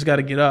just got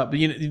to get up. But,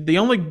 the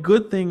only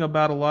good thing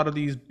about a lot of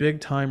these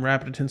big time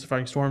rapid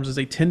intensifying storms is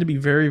they tend to be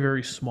very,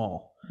 very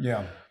small.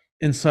 Yeah.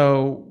 And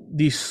so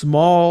these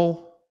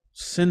small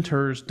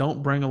centers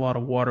don't bring a lot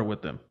of water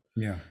with them.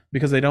 Yeah.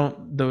 Because they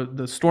don't,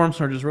 the storm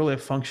surge is really a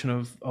function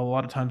of a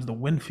lot of times the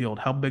wind field,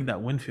 how big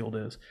that wind field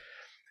is.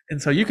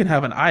 And so you can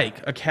have an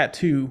Ike, a Cat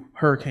 2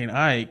 Hurricane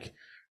Ike,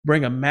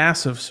 bring a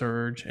massive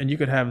surge, and you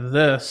could have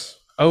this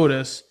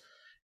Otis,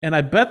 and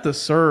I bet the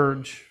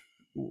surge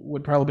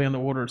would probably be on the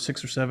order of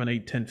 6 or 7,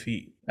 8, 10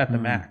 feet at the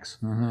max.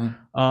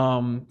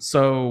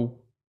 So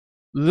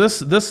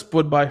this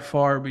would by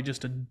far be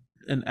just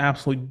an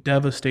absolutely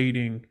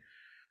devastating,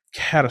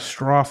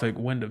 catastrophic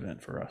wind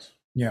event for us.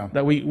 Yeah.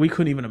 That we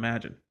couldn't even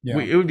imagine. Yeah.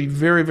 It would be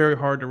very, very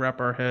hard to wrap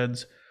our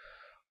heads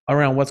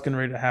around what's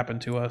going to happen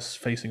to us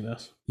facing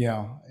this.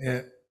 Yeah.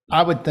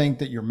 I would think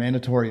that your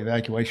mandatory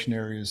evacuation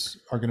areas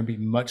are going to be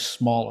much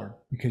smaller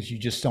because you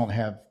just don't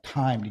have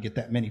time to get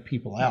that many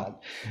people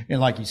out.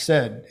 And like you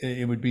said,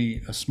 it would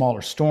be a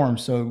smaller storm.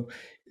 So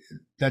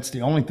that's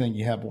the only thing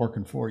you have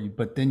working for you.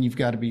 But then you've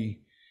got to be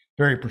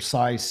very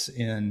precise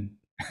in,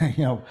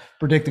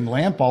 predicting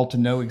landfall to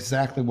know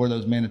exactly where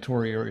those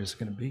mandatory areas are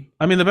going to be.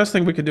 I mean, the best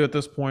thing we could do at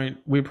this point,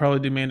 we'd probably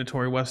do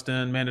mandatory West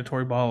End,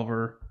 mandatory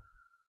Bolivar.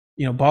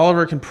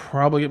 Bolivar can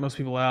probably get most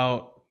people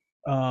out.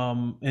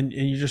 And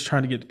you're just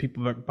trying to get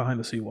people back behind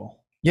the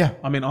seawall. Yeah.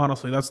 I mean,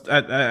 honestly, that's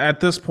at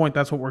this point,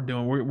 that's what we're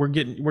doing.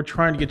 We're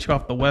trying to get you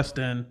off the West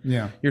End.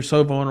 Yeah. You're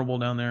so vulnerable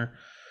down there.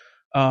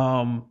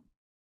 And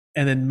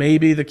then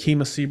maybe the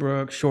Kemah,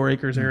 Seabrook, Shore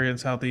Acres area in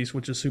Southeast,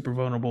 which is super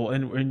vulnerable.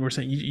 And we're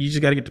saying you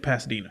just got to get to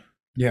Pasadena.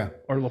 Yeah.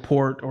 Or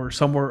LaPorte or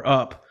somewhere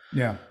up.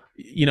 Yeah.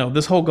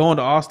 This whole going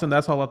to Austin,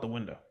 that's all out the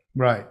window.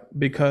 Right.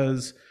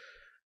 Because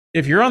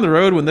if you're on the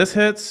road when this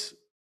hits,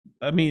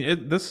 I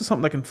mean, this is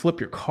something that can flip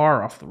your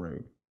car off the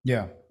road.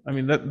 Yeah. I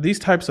mean, these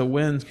types of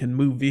winds can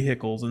move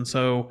vehicles. And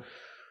so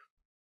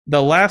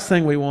the last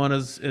thing we want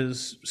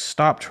is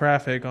stop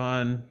traffic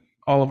on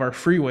all of our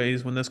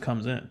freeways when this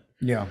comes in.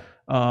 Yeah.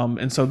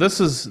 And so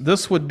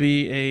this would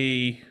be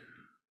a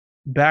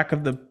back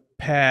of the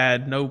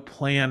pad, no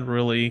plan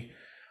really.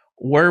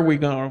 Where are we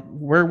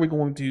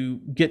going to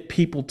get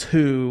people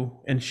to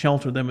and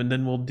shelter them, and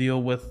then we'll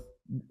deal with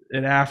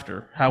it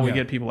after, how we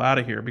get people out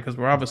of here, because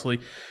we're obviously,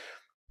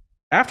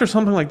 after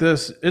something like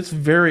this, it's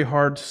very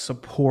hard to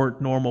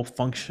support normal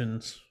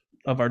functions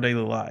of our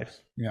daily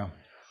lives. Yeah.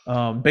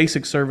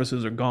 Basic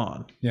services are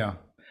gone. Yeah.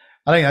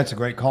 I think that's a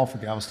great call for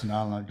Galveston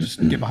Island. Just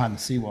get behind the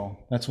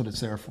seawall. That's what it's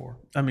there for.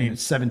 I mean,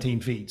 it's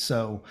 17 feet.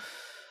 So,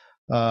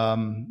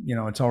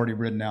 it's already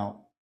ridden out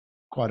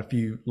quite a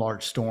few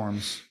large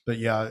storms. But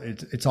yeah,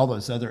 it's all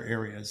those other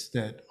areas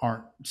that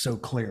aren't so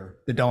clear,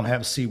 that don't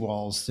have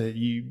seawalls, that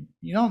you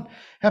don't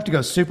have to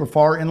go super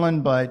far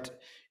inland, but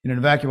in an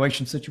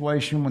evacuation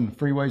situation, when the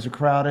freeways are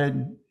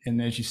crowded,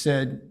 and as you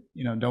said,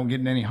 don't get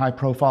in any high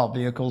profile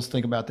vehicles,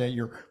 think about that.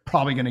 You're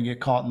probably going to get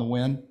caught in the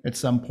wind at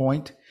some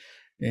point.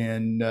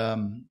 And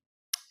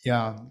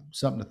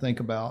something to think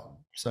about.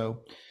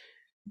 So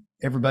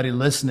everybody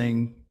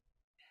listening,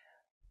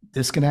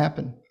 this can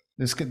happen.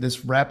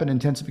 This rapid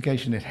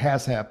intensification, it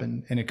has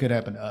happened, and it could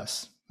happen to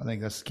us. I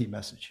think that's the key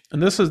message.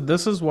 And this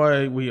is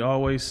why we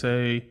always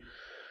say,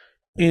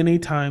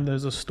 anytime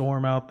there's a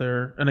storm out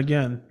there, and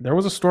again, there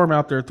was a storm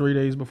out there 3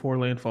 days before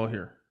landfall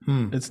here.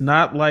 It's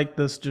not like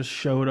this just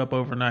showed up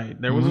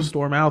overnight. There was a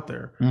storm out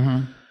there.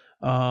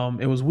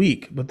 It was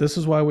weak, but this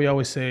is why we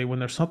always say, when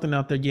there's something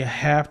out there, you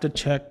have to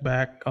check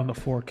back on the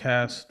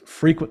forecast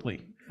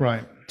frequently.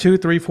 Right. 2,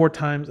 3, 4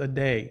 times a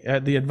day.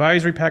 The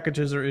advisory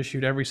packages are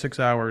issued every 6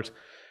 hours.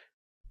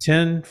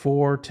 10-4,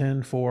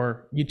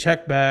 10-4. You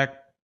check back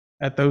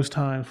at those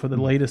times for the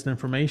latest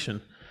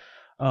information.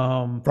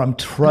 From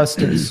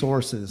trusted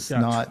sources,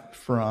 not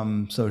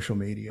from social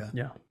media.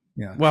 Yeah.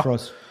 Yeah. Well,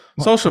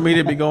 social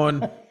media be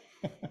going,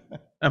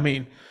 I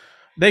mean,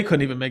 they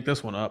couldn't even make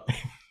this one up.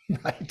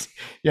 Right.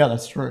 Yeah,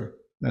 that's true.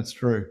 That's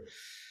true.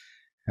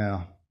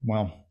 Yeah.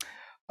 Well,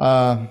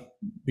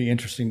 be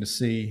interesting to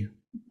see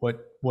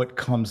what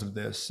comes of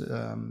this,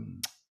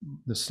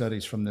 the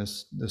studies from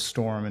this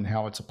storm and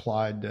how it's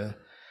applied to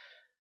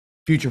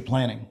future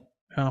planning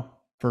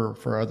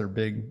for other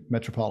big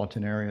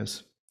metropolitan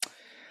areas.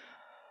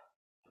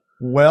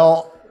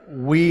 Well,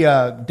 we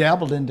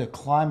dabbled into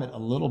climate a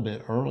little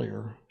bit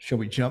earlier. Shall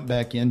we jump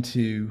back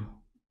into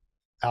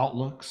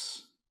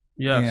outlooks?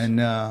 Yes. And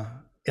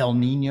El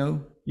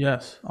Nino?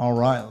 Yes. All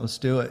right, let's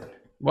do it.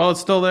 Well, it's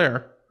still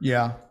there.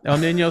 Yeah. El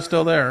Nino's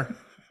still there.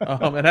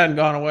 It hadn't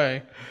gone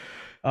away.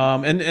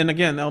 And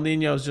again, El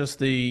Nino is just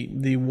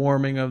the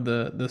warming of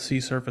the sea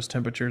surface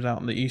temperatures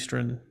out in the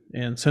eastern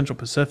and central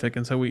Pacific.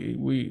 And so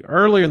we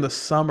earlier in the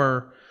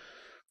summer,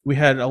 we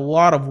had a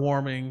lot of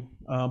warming,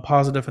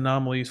 positive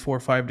anomalies, 4 or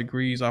 5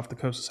 degrees off the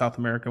coast of South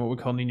America, what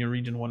we call Nino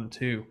Region 1 and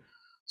 2.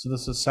 So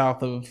this is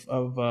south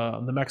of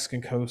the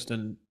Mexican coast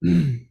and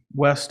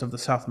west of the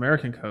South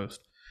American coast.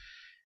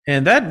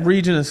 And that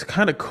region has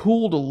kind of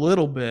cooled a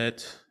little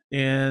bit,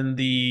 and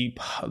the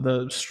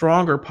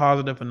stronger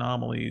positive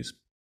anomalies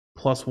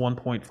plus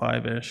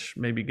 1.5-ish,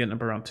 maybe getting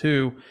up around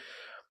 2,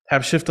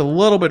 have shifted a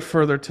little bit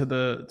further to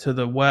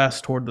the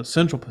west toward the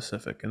Central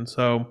Pacific. And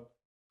so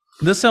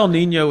this El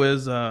Nino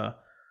is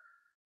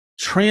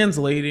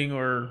translating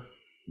or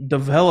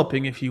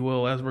developing, if you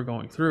will, as we're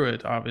going through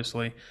it,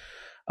 obviously.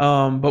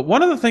 But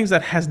one of the things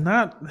that has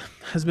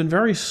been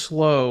very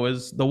slow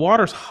is the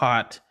water's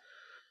hot,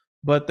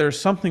 but there's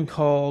something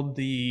called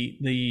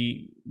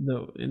to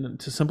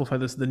simplify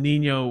this, the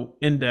Nino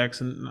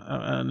index, and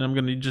I'm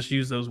going to just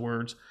use those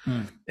words,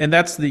 and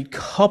that's the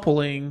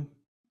coupling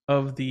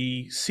of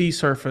the sea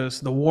surface,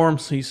 the warm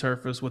sea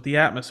surface, with the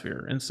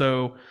atmosphere. And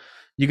so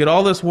you get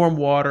all this warm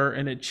water,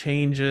 and it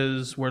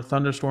changes where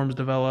thunderstorms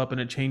develop, and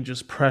it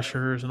changes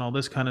pressures and all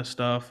this kind of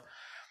stuff.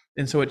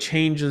 And so it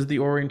changes the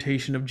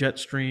orientation of jet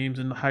streams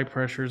and the high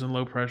pressures and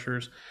low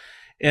pressures.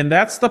 And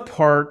that's the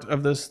part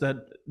of this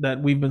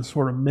that we've been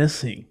sort of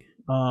missing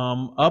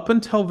up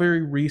until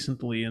very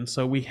recently. And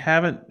so we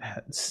haven't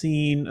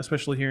seen,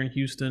 especially here in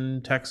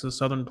Houston, Texas,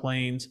 Southern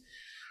Plains,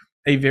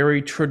 a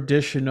very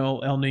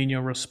traditional El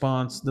Nino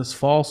response this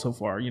fall so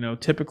far. You know,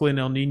 typically an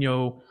El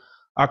Nino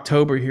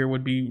October here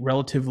would be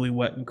relatively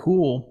wet and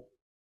cool.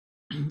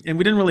 And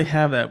we didn't really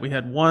have that. We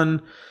had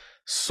one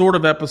sort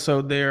of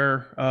episode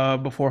there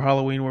before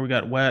Halloween where we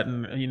got wet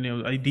and, you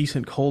know, a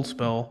decent cold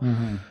spell.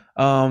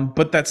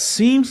 But that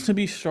seems to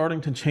be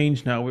starting to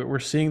change now. We're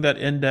seeing that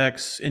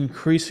index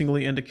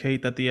increasingly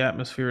indicate that the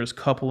atmosphere is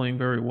coupling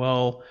very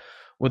well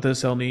with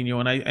this El Nino.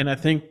 And I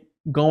think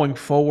going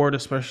forward,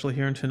 especially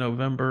here into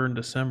November and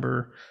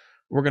December,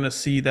 we're going to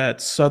see that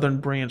southern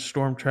branch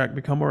storm track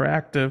become more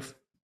active,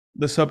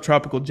 the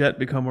subtropical jet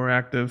become more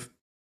active.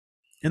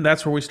 And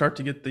that's where we start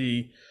to get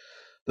the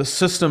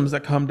systems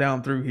that come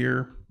down through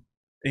here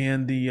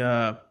and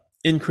the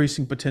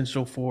increasing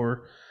potential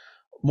for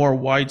more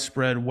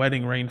widespread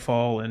wetting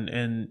rainfall.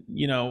 And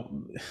you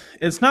know,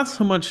 it's not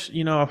so much,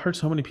 you know, I've heard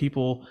so many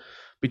people,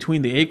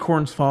 between the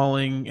acorns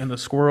falling and the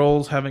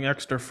squirrels having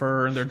extra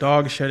fur and their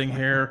dogs shedding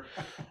hair,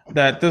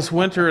 that this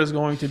winter is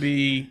going to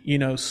be, you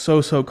know,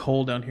 so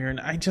cold down here. And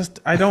I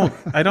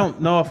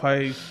don't know if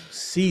I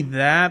see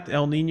that.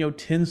 El Nino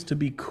tends to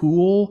be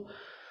cool,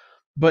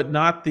 but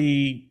not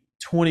the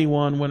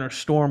 21 winter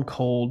storm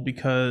cold,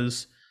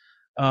 because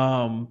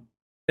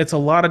it's a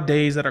lot of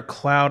days that are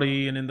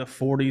cloudy and in the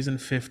 40s and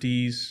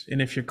 50s.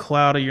 And if you're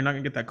cloudy, you're not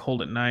gonna get that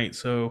cold at night.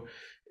 So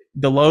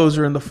the lows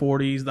are in the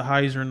 40s, the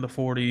highs are in the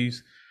 40s,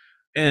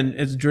 and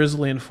it's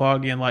drizzly and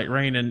foggy and light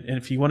rain. And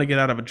if you want to get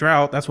out of a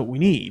drought, that's what we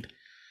need.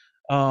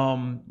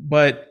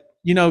 But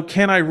you know,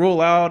 can I rule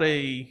out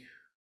a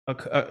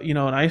an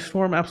ice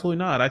storm? Absolutely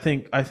not. I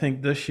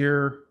think this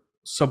year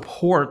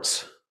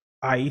supports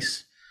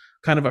ice,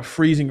 kind of a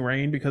freezing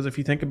rain, because if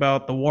you think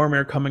about the warm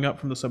air coming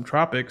up from the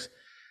subtropics,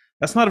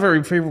 that's not a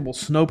very favorable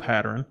snow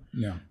pattern.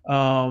 Yeah.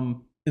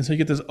 And so you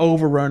get this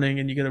overrunning,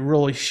 and you get a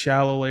really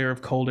shallow layer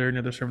of cold air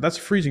near the surface. That's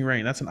freezing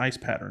rain. That's an ice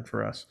pattern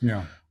for us.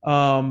 Yeah.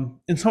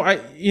 And so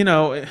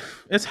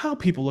it's how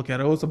people look at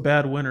it. Oh, it's a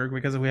bad winter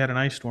because we had an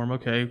ice storm.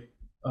 Okay.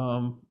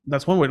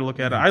 That's one way to look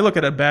at it. I look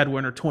at a bad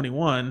winter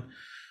 21,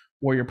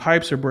 where your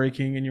pipes are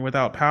breaking and you're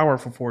without power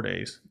for 4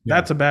 days. Yeah.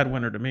 That's a bad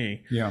winter to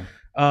me. Yeah.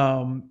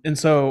 And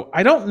so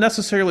I don't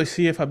necessarily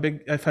see if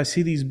I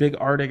see these big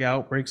Arctic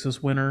outbreaks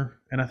this winter.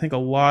 And I think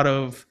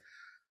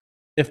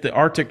if the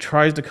Arctic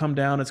tries to come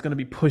down, it's going to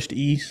be pushed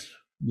east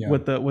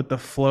with the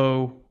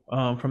flow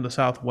from the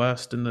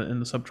southwest in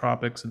the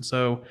subtropics. And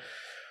so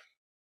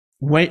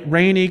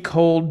rainy,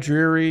 cold,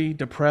 dreary,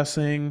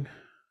 depressing.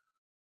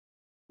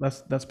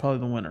 That's probably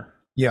the winter.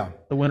 Yeah,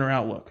 the winter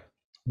outlook.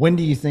 When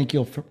do you think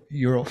you'll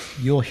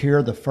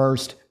hear the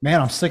first? Man,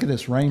 I'm sick of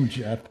this rain,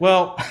 Jeff.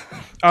 Well,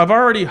 I've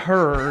already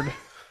heard,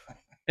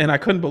 and I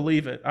couldn't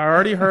believe it. I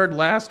already heard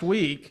last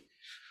week,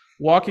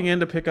 walking in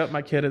to pick up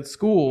my kid at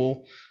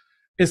school,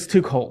 it's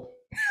too cold.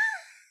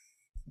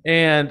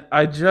 And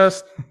I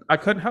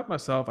couldn't help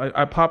myself.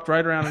 I popped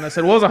right around and I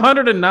said, well, it was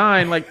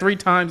 109 like 3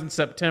 times in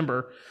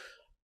September.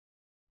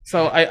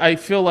 So I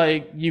feel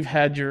like you've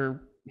had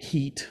your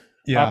heat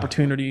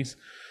opportunities.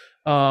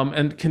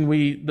 And can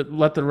we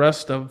let the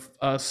rest of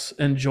us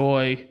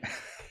enjoy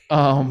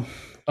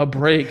a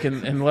break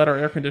and let our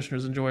air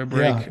conditioners enjoy a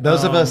break? Yeah,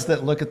 those of us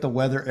that look at the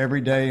weather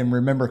every day and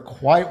remember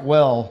quite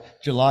well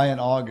July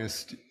and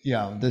August.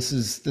 Yeah, this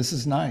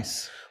is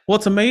nice. Well,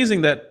 it's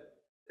amazing that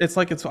it's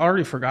like it's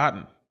already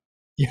forgotten.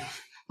 Yeah.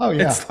 Oh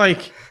yeah. It's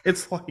like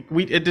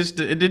it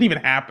didn't even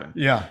happen.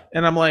 Yeah.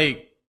 And I'm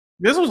like,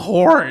 this was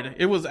horrid.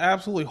 It was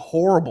absolutely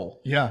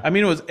horrible. Yeah. I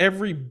mean, it was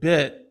every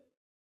bit,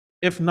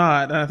 if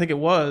not, and I think it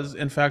was,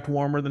 in fact,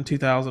 warmer than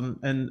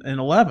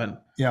 2011.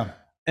 Yeah.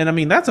 And I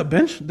mean, that is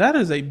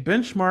a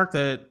benchmark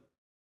that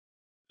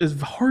is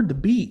hard to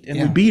beat, and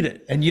we beat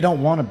it. And you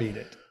don't want to beat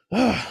it.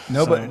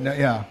 Nobody. No,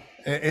 yeah.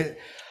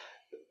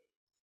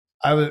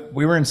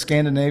 We were in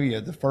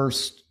Scandinavia the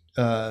first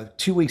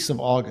 2 weeks of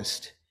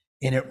August,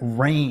 and it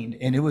rained,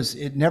 and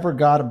it never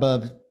got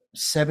above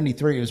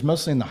 73. It was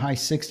mostly in the high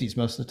 60s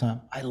most of the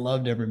time. I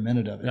loved every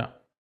minute of it. Yeah.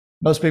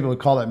 Most people would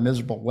call that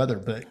miserable weather,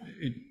 but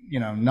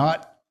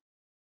not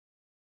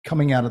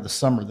coming out of the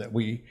summer that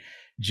we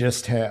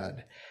just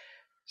had.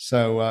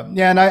 So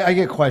yeah, and I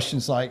get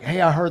questions like,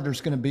 "Hey, I heard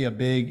there's going to be a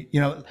big,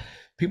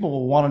 people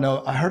will want to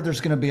know. I heard there's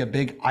going to be a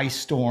big ice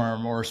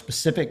storm or a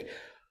specific,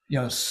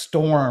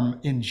 storm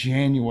in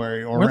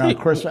January or around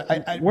Christmas."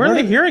 Where are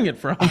they hearing it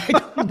from? I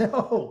don't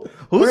know.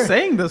 Who's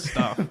saying this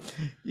stuff?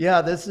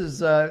 Yeah, this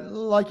is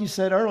like you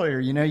said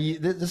earlier.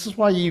 This is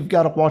why you've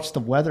got to watch the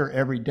weather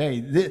every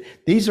day.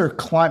 These are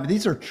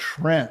these are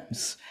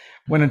trends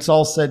when it's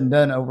all said and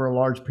done over a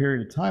large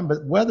period of time.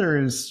 But weather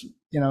is,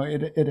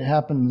 it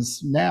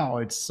happens now.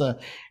 It's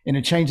and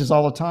it changes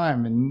all the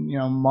time, and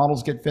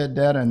models get fed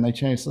data and they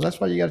change. So that's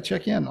why you got to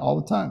check in all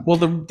the time. Well,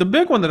 the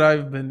big one that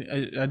I've been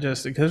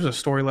because there's a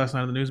story last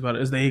night in the news about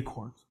it is the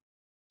acorns.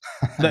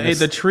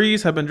 The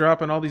trees have been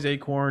dropping all these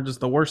acorns. It's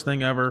the worst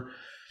thing ever,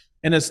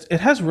 and it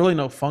has really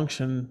no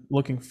function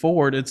looking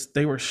forward.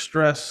 They were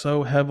stressed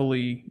so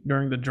heavily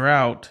during the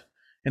drought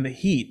and the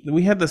heat.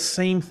 We had the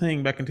same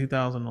thing back in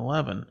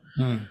 2011.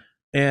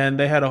 And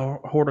they had a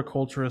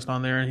horticulturist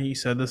on there, and he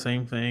said the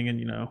same thing.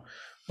 And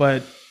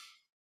but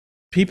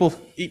people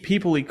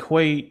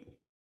equate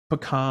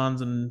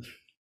pecans and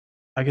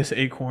I guess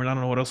acorn. I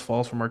don't know what else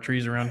falls from our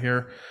trees around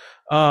here.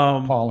 To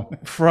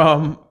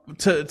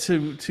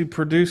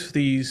produce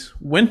these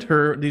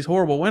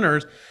horrible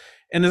winters,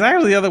 and it's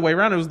actually the other way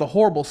around. It was the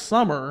horrible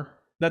summer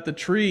that the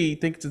tree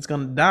thinks it's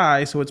going to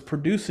die, so it's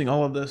producing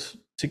all of this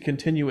to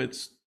continue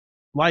its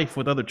life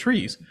with other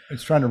trees.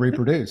 It's trying to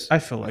reproduce. I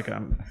feel like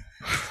I'm.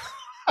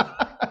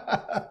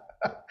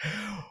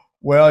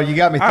 Well, you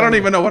got me thinking. I don't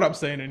even know what I'm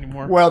saying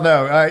anymore. Well,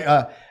 no.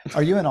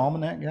 Are you an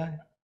almanac guy?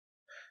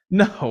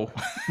 No.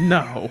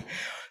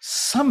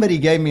 Somebody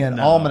gave me an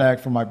almanac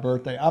for my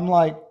birthday. I'm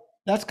like,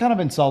 that's kind of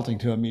insulting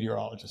to a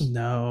meteorologist.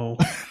 No.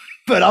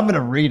 But I'm going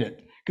to read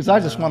it because I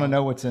just want to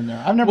know what's in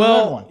there. I've never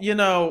read one.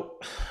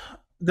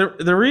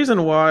 The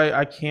reason why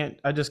I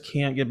just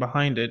can't get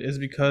behind it is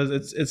because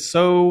it's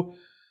so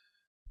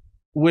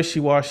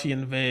wishy-washy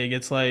and vague.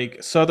 It's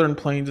like Southern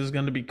Plains is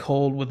going to be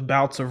cold with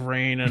bouts of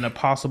rain and a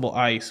possible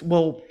ice.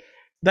 Well,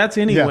 that's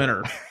any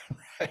winter.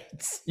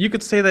 Right. You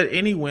could say that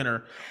any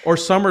winter. Or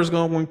summer's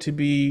going to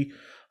be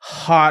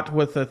hot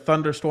with a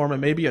thunderstorm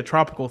and maybe a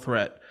tropical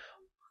threat.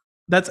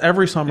 That's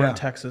every summer in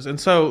Texas. And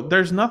so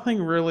there's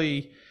nothing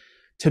really,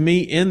 to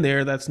me, in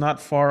there that's not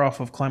far off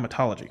of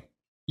climatology.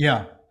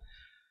 Yeah.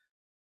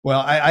 Well,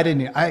 I don't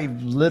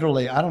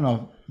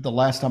know the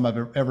last time I've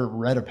ever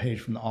read a page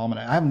from the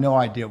almanac. I have no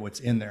idea what's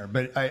in there,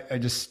 but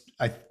I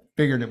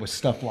figured it was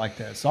stuff like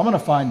that. So I'm going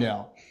to find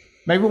out.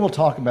 Maybe we'll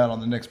talk about it on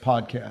the next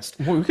podcast.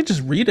 Well, we could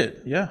just read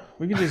it. Yeah,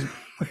 we could just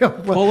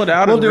pull it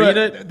out and read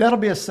it. That'll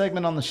be a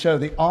segment on the show,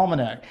 the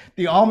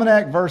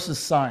almanac versus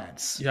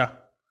science. Yeah.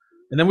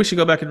 And then we should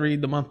go back and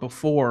read the month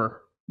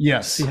before.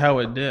 Yes. See how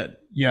it did.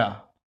 Yeah.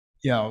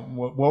 Yeah.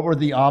 What were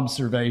the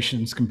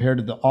observations compared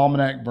to the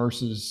almanac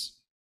versus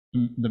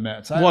the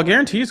Mets? Well, I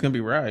guarantee it's going to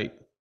be right.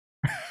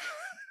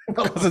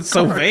 Because it's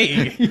so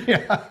vague.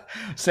 Yeah.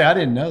 See, I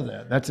didn't know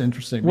that. That's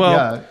interesting.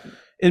 Well, yeah.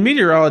 In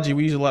meteorology,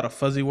 we use a lot of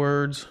fuzzy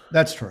words.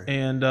 That's true.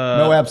 And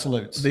no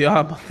absolutes. The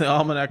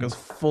almanac is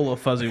full of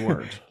fuzzy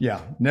words.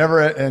 Yeah. Never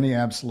any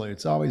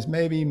absolutes. Always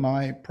maybe,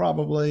 might,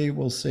 probably.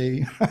 We'll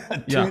see.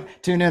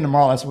 Tune in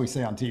tomorrow. That's what we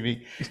say on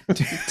TV.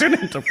 Tune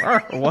in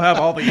tomorrow. We'll have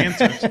all the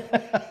answers.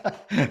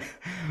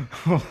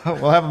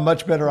 We'll have a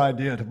much better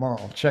idea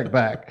tomorrow. Check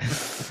back.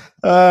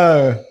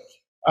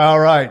 All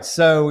right.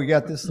 So we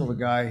got this little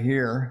guy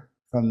here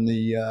from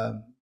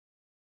the,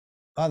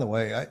 by the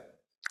way,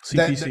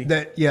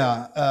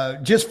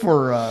 CPC. Just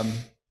for,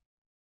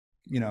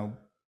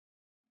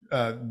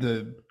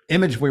 the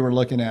image we were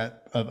looking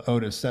at of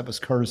Otis, that was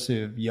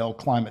courtesy of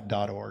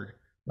YaleClimate.org,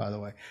 by the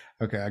way.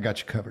 Okay, I got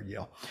you covered,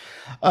 Yale.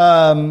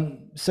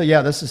 So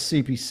yeah, this is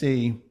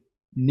CPC,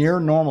 near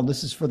normal.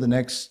 This is for the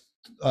next,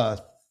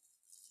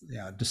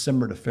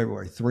 December to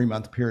February,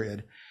 3-month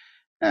period.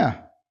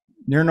 Yeah,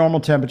 near normal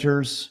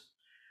temperatures,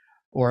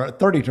 or a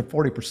 30 to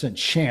 40%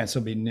 chance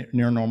it'll be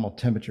near normal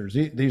temperatures.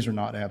 These are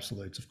not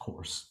absolutes, of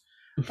course.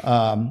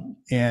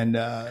 And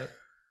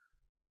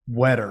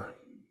wetter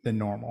than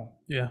normal.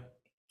 Yeah.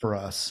 For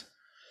us.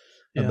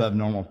 Yeah. Above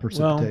normal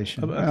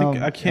precipitation. Well,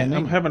 I think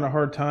I'm having a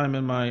hard time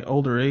in my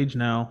older age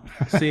now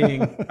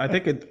seeing, I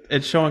think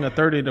it's showing a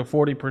 30 to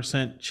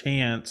 40%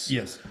 chance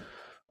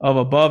of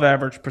above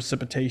average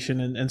precipitation.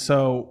 And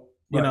so,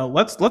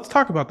 let's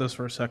talk about this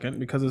for a second,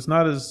 because it's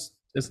not,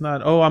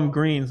 oh, I'm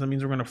green, so that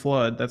means we're going to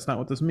flood. That's not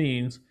what this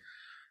means.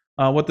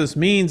 What this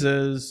means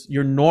is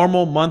your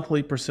normal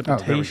monthly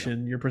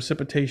precipitation, your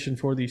precipitation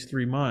for these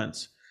 3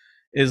 months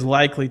is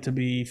likely to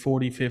be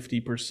 40,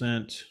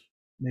 50%,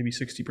 maybe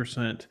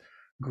 60%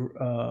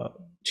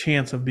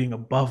 chance of being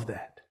above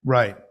that.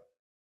 Right.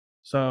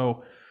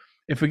 So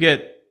if we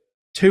get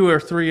 2 or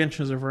 3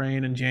 inches of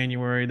rain in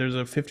January, there's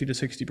a 50 to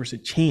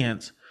 60%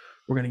 chance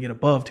we're going to get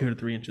above 2 to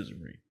 3 inches of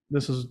rain.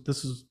 This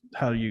is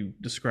how you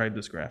describe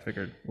this graphic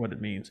or what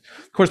it means.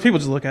 Of course, people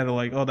just look at it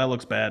like, oh, that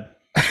looks bad.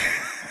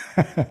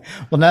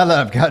 Well, now that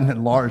I've gotten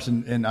enlarged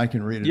and I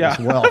can read it as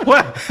well,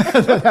 What?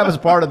 that was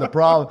part of the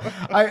problem.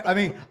 I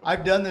mean,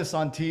 I've done this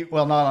on TV,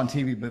 well, not on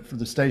TV, but for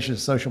the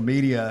station's social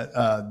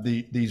media,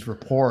 these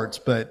reports.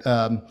 But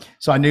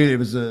so I knew it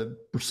was a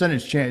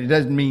percentage chance. It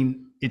doesn't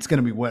mean it's going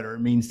to be wetter. It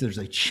means there's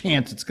a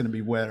chance it's going to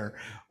be wetter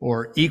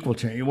or equal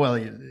chance. Well,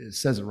 it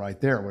says it right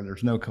there where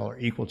there's no color,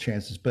 equal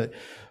chances. But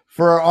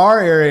for our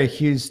area,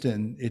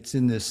 Houston, it's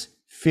in this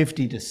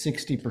 50 to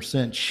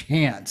 60%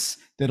 chance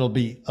that it'll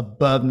be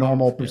above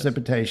normal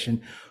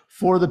precipitation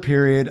for the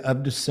period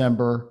of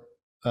December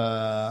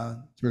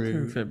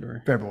through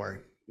February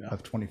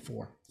of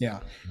 24. Yeah,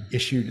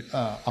 issued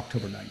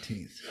October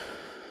 19th.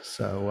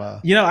 So,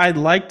 I'd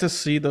like to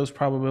see those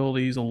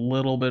probabilities a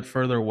little bit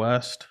further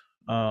west,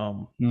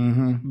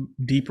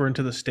 deeper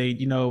into the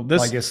state.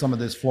 I guess some of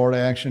this Florida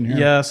action here.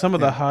 Yeah, some of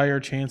the higher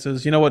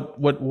chances.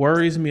 What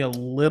worries me a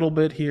little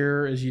bit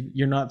here is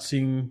you're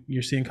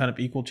seeing kind of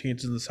equal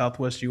chances in the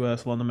Southwest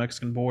U.S. along the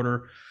Mexican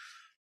border.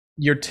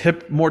 Your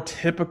more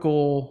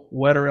typical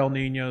wetter El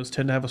Niños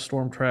tend to have a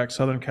storm track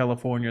Southern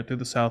California through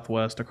the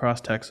Southwest,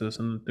 across Texas,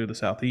 and through the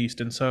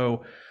Southeast. And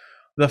so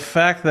the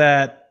fact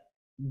that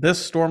this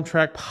storm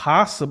track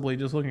possibly,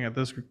 just looking at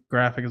this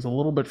graphic, is a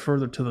little bit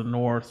further to the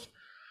north,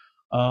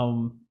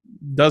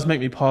 does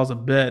make me pause a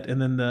bit.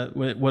 And then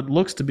what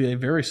looks to be a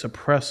very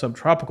suppressed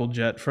subtropical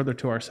jet further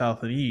to our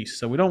south and east.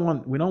 So we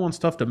don't want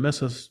stuff to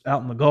miss us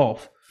out in the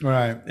Gulf,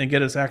 right, and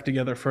get us act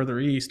together further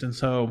east. And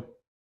so,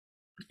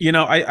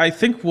 I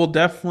think we'll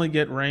definitely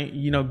get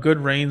rain, good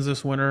rains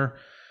this winter.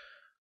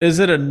 Is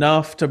it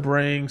enough to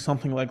bring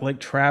something like Lake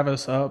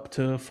Travis up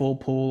to full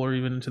pool or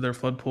even into their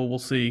flood pool? We'll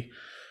see.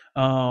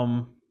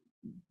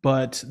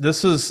 But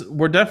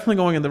we're definitely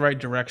going in the right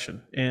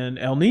direction, and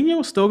El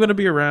Nino is still going to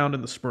be around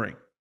in the spring.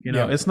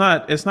 It's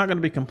not going to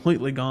be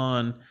completely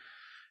gone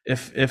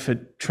if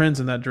it trends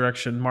in that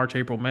direction, March,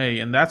 April, May,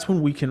 and that's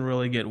when we can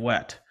really get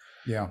wet.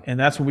 Yeah. And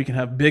that's when we can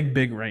have big,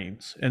 big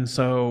rains. And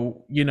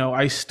so,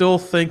 I still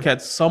think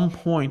at some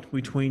point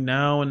between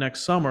now and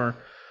next summer,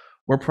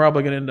 we're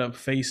probably going to end up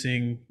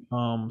facing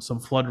some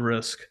flood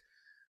risk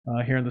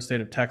here in the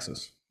state of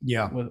Texas.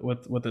 Yeah.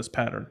 With this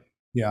pattern.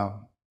 Yeah.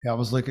 Yeah. I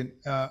was looking,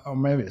 or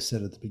maybe I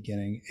said at the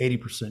beginning,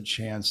 80%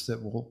 chance that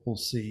we'll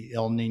see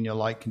El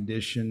Nino-like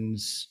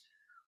conditions.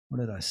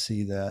 Where did I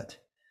see that?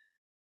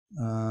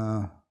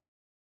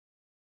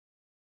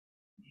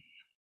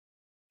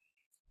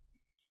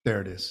 There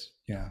it is.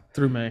 Yeah.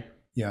 Through May.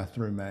 Yeah,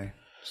 through May.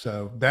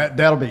 So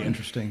that'll be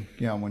interesting,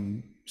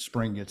 when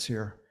spring gets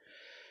here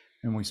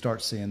and we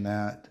start seeing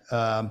that.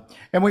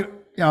 And we,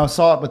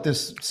 saw it with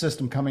this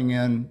system coming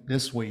in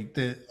this week.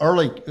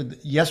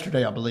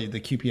 Yesterday, I believe,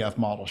 the QPF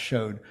model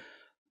showed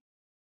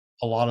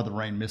a lot of the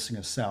rain missing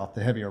us south,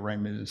 the heavier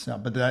rain missing us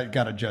south, but that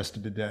got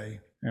adjusted today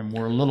and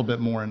we're a little bit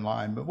more in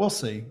line, but we'll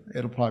see.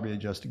 It'll probably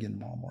adjust again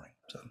tomorrow morning.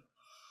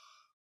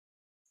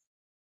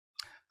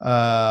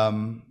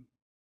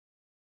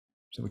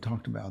 So we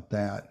talked about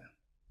that.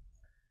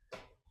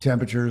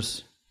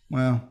 Temperatures,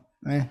 well,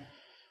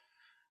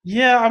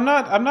 Yeah, I'm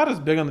not as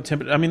big on the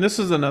temperature. I mean, this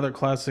is another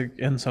classic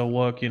ENSO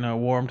look.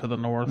 Warm to the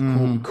north,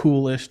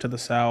 coolish to the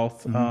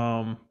south.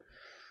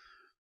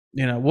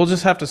 We'll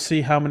just have to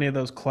see how many of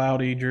those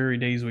cloudy, dreary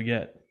days we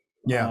get.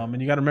 Yeah,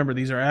 and you got to remember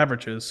these are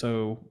averages.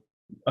 So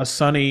a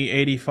sunny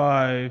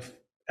 85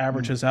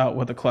 averages out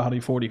with a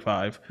cloudy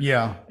 45.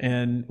 Yeah,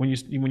 and when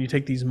you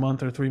take these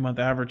month or 3 month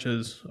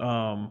averages,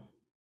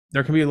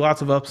 there can be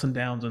lots of ups and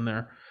downs in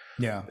there.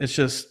 Yeah. It's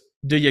just,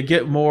 do you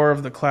get more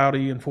of the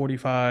cloudy and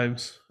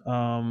 45s,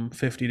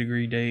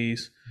 50-degree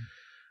days,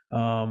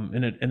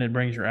 and it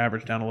brings your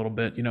average down a little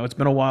bit. It's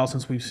been a while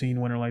since we've seen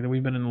winter like that.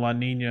 We've been in La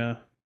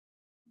Nina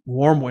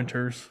warm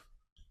winters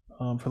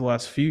for the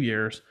last few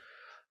years,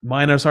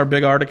 minus our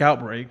big Arctic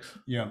outbreaks.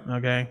 Yeah.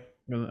 Okay.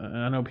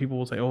 I know people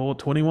will say, oh,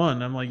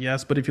 21. I'm like,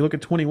 yes, but if you look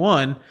at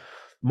 21,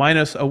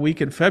 minus a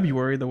week in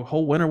February, the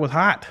whole winter was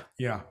hot.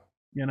 Yeah.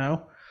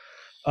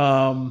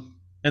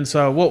 And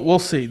so we'll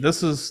see.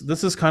 This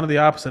is kind of the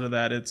opposite of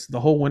that. It's the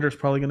whole winter is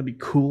probably going to be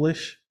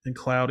coolish and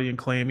cloudy and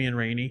clammy and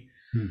rainy.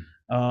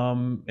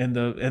 And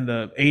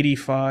the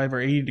 85 or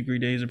 80-degree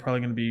days are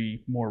probably going to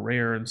be more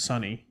rare and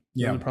sunny.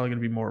 Yeah, they're probably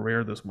going to be more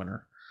rare this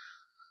winter.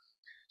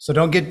 So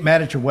don't get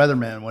mad at your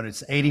weatherman when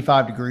it's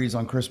 85 degrees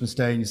on Christmas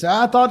Day and you say,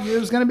 I thought it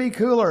was going to be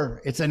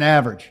cooler. It's an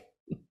average.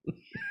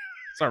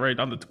 It's all right.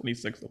 On the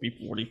 26th, it'll be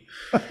 40.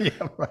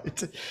 Yeah,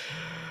 right.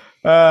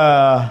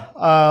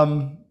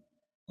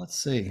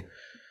 Let's see.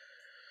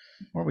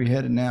 Where are we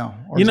headed now?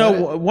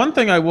 One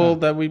thing I will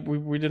that we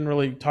didn't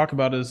really talk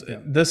about is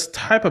this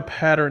type of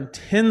pattern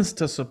tends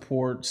to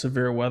support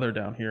severe weather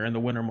down here in the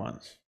winter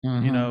months.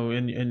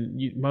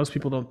 Most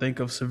people don't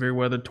think of severe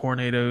weather,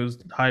 tornadoes,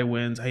 high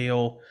winds,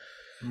 hail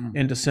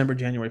in December,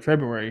 January,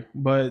 February.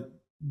 But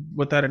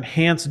with that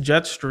enhanced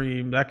jet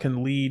stream, that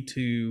can lead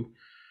to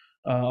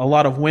a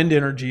lot of wind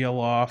energy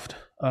aloft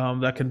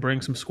that can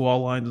bring some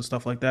squall lines and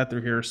stuff like that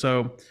through here.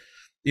 So,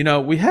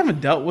 we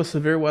haven't dealt with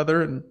severe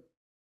weather, and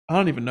I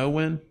don't even know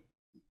when.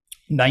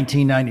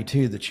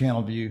 1992, the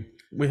Channel View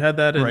We had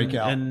that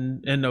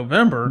in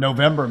November.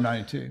 November of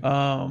 92.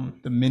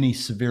 The mini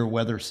severe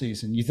weather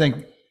season. You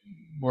think,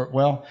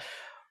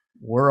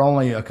 we're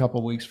only a couple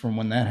of weeks from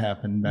when that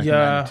happened back in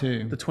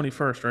 92. The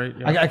 21st, right?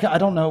 Yeah. I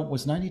don't know.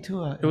 Was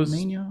 92 a El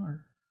Nino?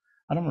 Or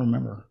I don't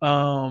remember.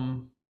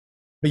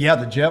 But yeah,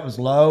 the jet was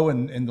low,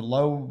 and the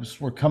lows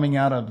were coming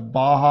out of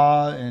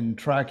Baja and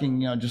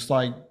tracking, just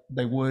like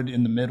they would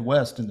in the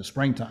Midwest in the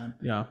springtime.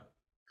 Yeah.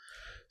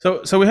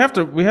 So we have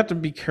to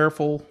be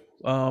careful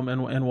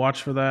and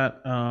watch for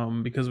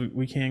that because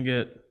we can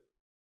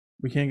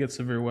get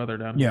severe weather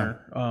down here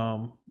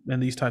in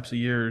these types of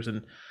years.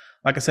 And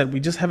like I said, we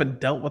just haven't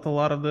dealt with a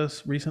lot of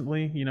this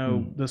recently.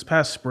 This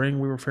past spring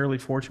we were fairly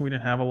fortunate; we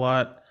didn't have a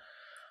lot.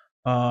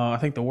 I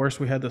think the worst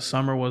we had this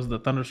summer was the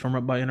thunderstorm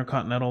up by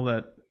Intercontinental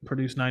that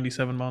produced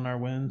 97 mile an hour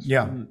winds.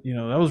 Yeah, and,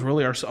 that was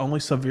really our only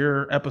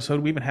severe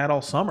episode we even had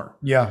all summer.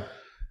 Yeah,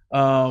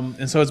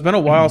 and so it's been a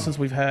while since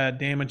we've had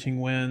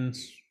damaging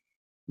winds.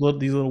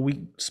 These little weak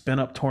spin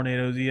up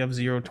tornadoes,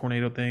 EF0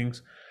 tornado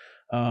things,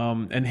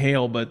 and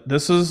hail. But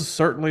this is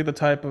certainly the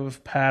type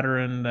of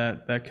pattern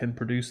that can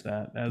produce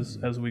that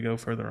as we go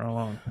further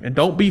along. And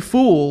don't be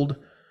fooled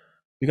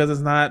because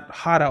it's not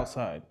hot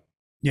outside.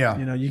 Yeah,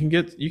 you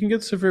can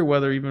get severe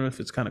weather even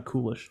if it's kind of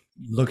coolish.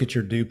 Look at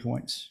your dew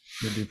points.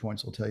 Your dew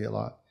points will tell you a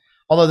lot.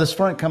 Although this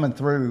front coming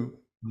through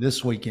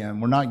this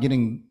weekend, we're not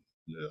getting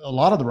a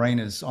lot of the rain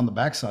is on the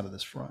backside of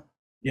this front.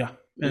 Yeah,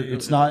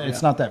 it's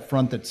not that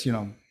front that's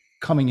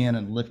coming in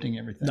and lifting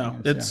everything.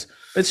 No, it's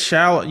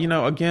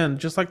shallow. Again,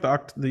 just like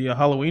the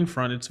Halloween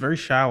front, it's very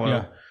shallow.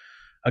 Yeah.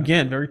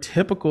 Again, very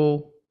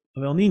typical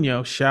of El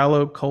Nino,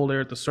 shallow, cold air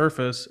at the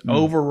surface,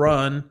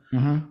 overrun,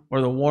 or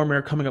the warm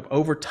air coming up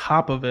over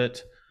top of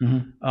it,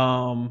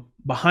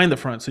 behind the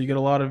front. So you get a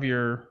lot of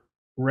your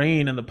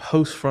rain in the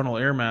post-frontal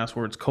air mass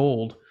where it's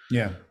cold.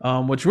 Yeah.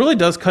 Which really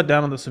does cut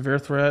down on the severe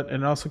threat,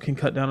 and it also can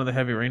cut down on the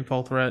heavy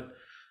rainfall threat,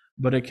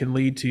 but it can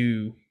lead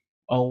to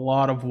a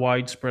lot of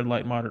widespread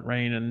light moderate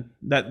rain, and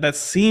that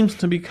seems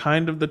to be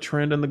kind of the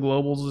trend in the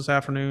globals this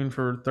afternoon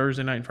for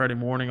Thursday night and Friday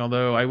morning.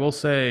 Although I will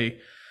say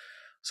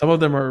some of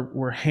them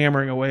were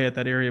hammering away at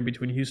that area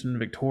between Houston and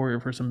Victoria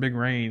for some big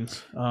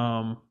rains.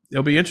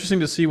 It'll be interesting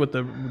to see what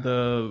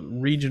the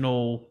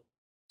regional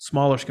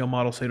smaller scale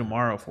models say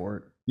tomorrow for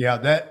it. Yeah,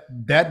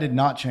 that did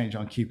not change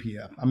on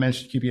QPF. I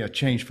mentioned QPF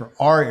changed for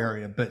our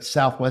area, but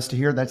southwest of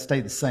here that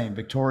stayed the same.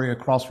 Victoria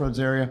Crossroads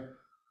area.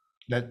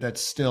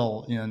 That's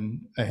still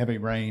in a heavy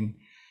rain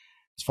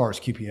as far as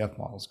QPF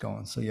models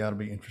going. So yeah, it'll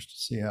be interesting to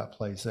see how it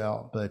plays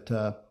out. But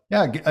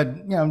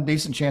a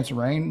decent chance of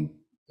rain,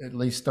 at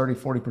least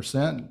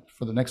 30-40%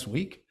 for the next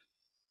week.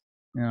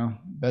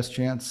 Best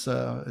chance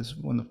is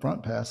when the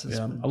front passes.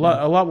 Yeah, a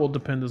lot will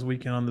depend this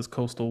weekend on this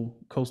coastal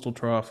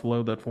trough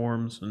low that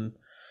forms and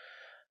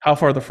how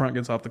far the front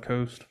gets off the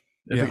coast.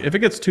 If it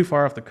gets too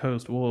far off the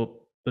coast,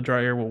 the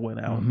dry air will win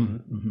out,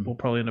 and we'll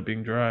probably end up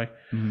being dry.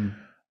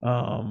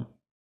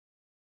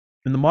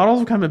 And the models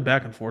have kind of been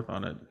back and forth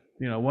on it.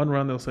 One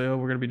run they'll say, "Oh,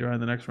 we're going to be dry."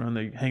 And the next run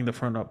they hang the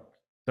front up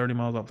 30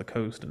 miles off the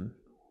coast, and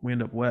we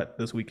end up wet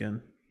this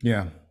weekend.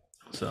 Yeah.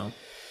 So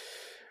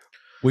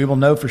we will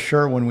know for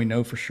sure when we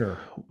know for sure.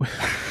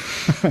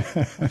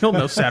 You'll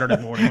know Saturday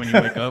morning when you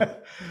wake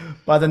up.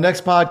 By the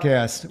next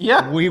podcast,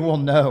 we will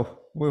know.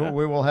 We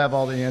will have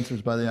all the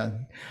answers by the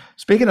end.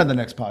 Speaking of the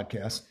next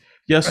podcast,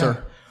 yes,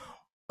 sir.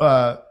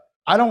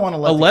 I don't want to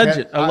let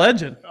a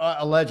legend.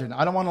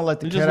 I don't want to let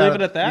the cat just leave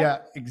it at that. Yeah,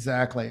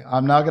 exactly.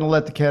 I'm not going to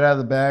let the cat out of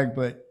the bag,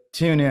 but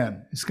tune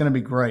in. It's going to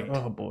be great.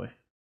 Oh boy.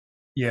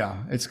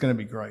 Yeah, it's going to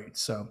be great.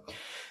 So,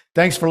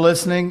 thanks for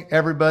listening,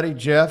 everybody.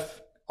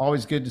 Jeff,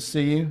 always good to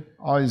see you.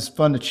 Always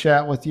fun to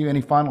chat with you.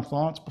 Any final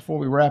thoughts before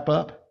we wrap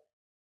up?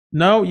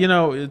 No,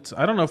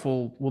 I don't know if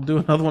we'll do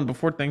another one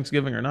before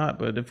Thanksgiving or not,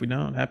 but if we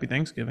don't, happy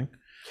Thanksgiving.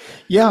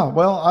 Yeah,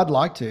 well, I'd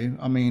like to.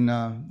 I mean,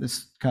 this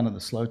is kind of the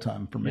slow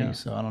time for me,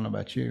 so I don't know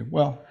about you.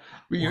 Well,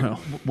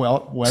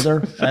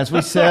 weather, as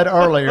we said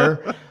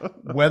earlier,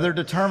 weather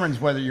determines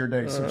whether your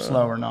days are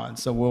slow or not.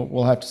 So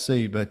we'll have to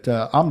see, but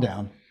I'm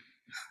down.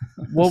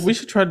 Well, we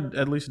should try to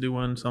at least do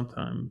one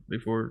sometime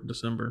before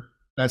December.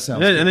 That sounds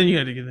good. And then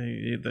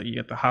you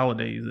get the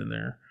holidays in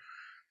there.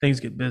 Things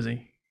get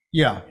busy.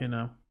 Yeah.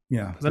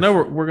 Yeah. Because I know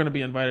we're going to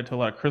be invited to a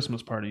lot of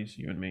Christmas parties,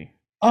 you and me.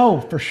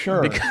 Oh, for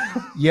sure.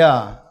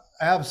 Yeah,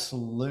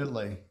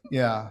 absolutely.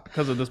 Yeah.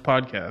 Because of this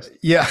podcast.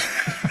 Yeah.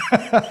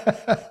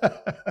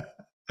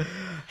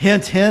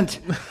 Hint,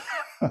 hint.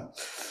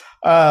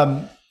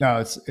 No,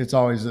 it's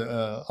always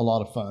a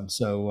lot of fun.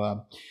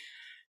 So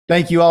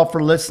thank you all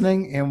for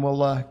listening, and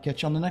we'll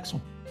catch you on the next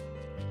one.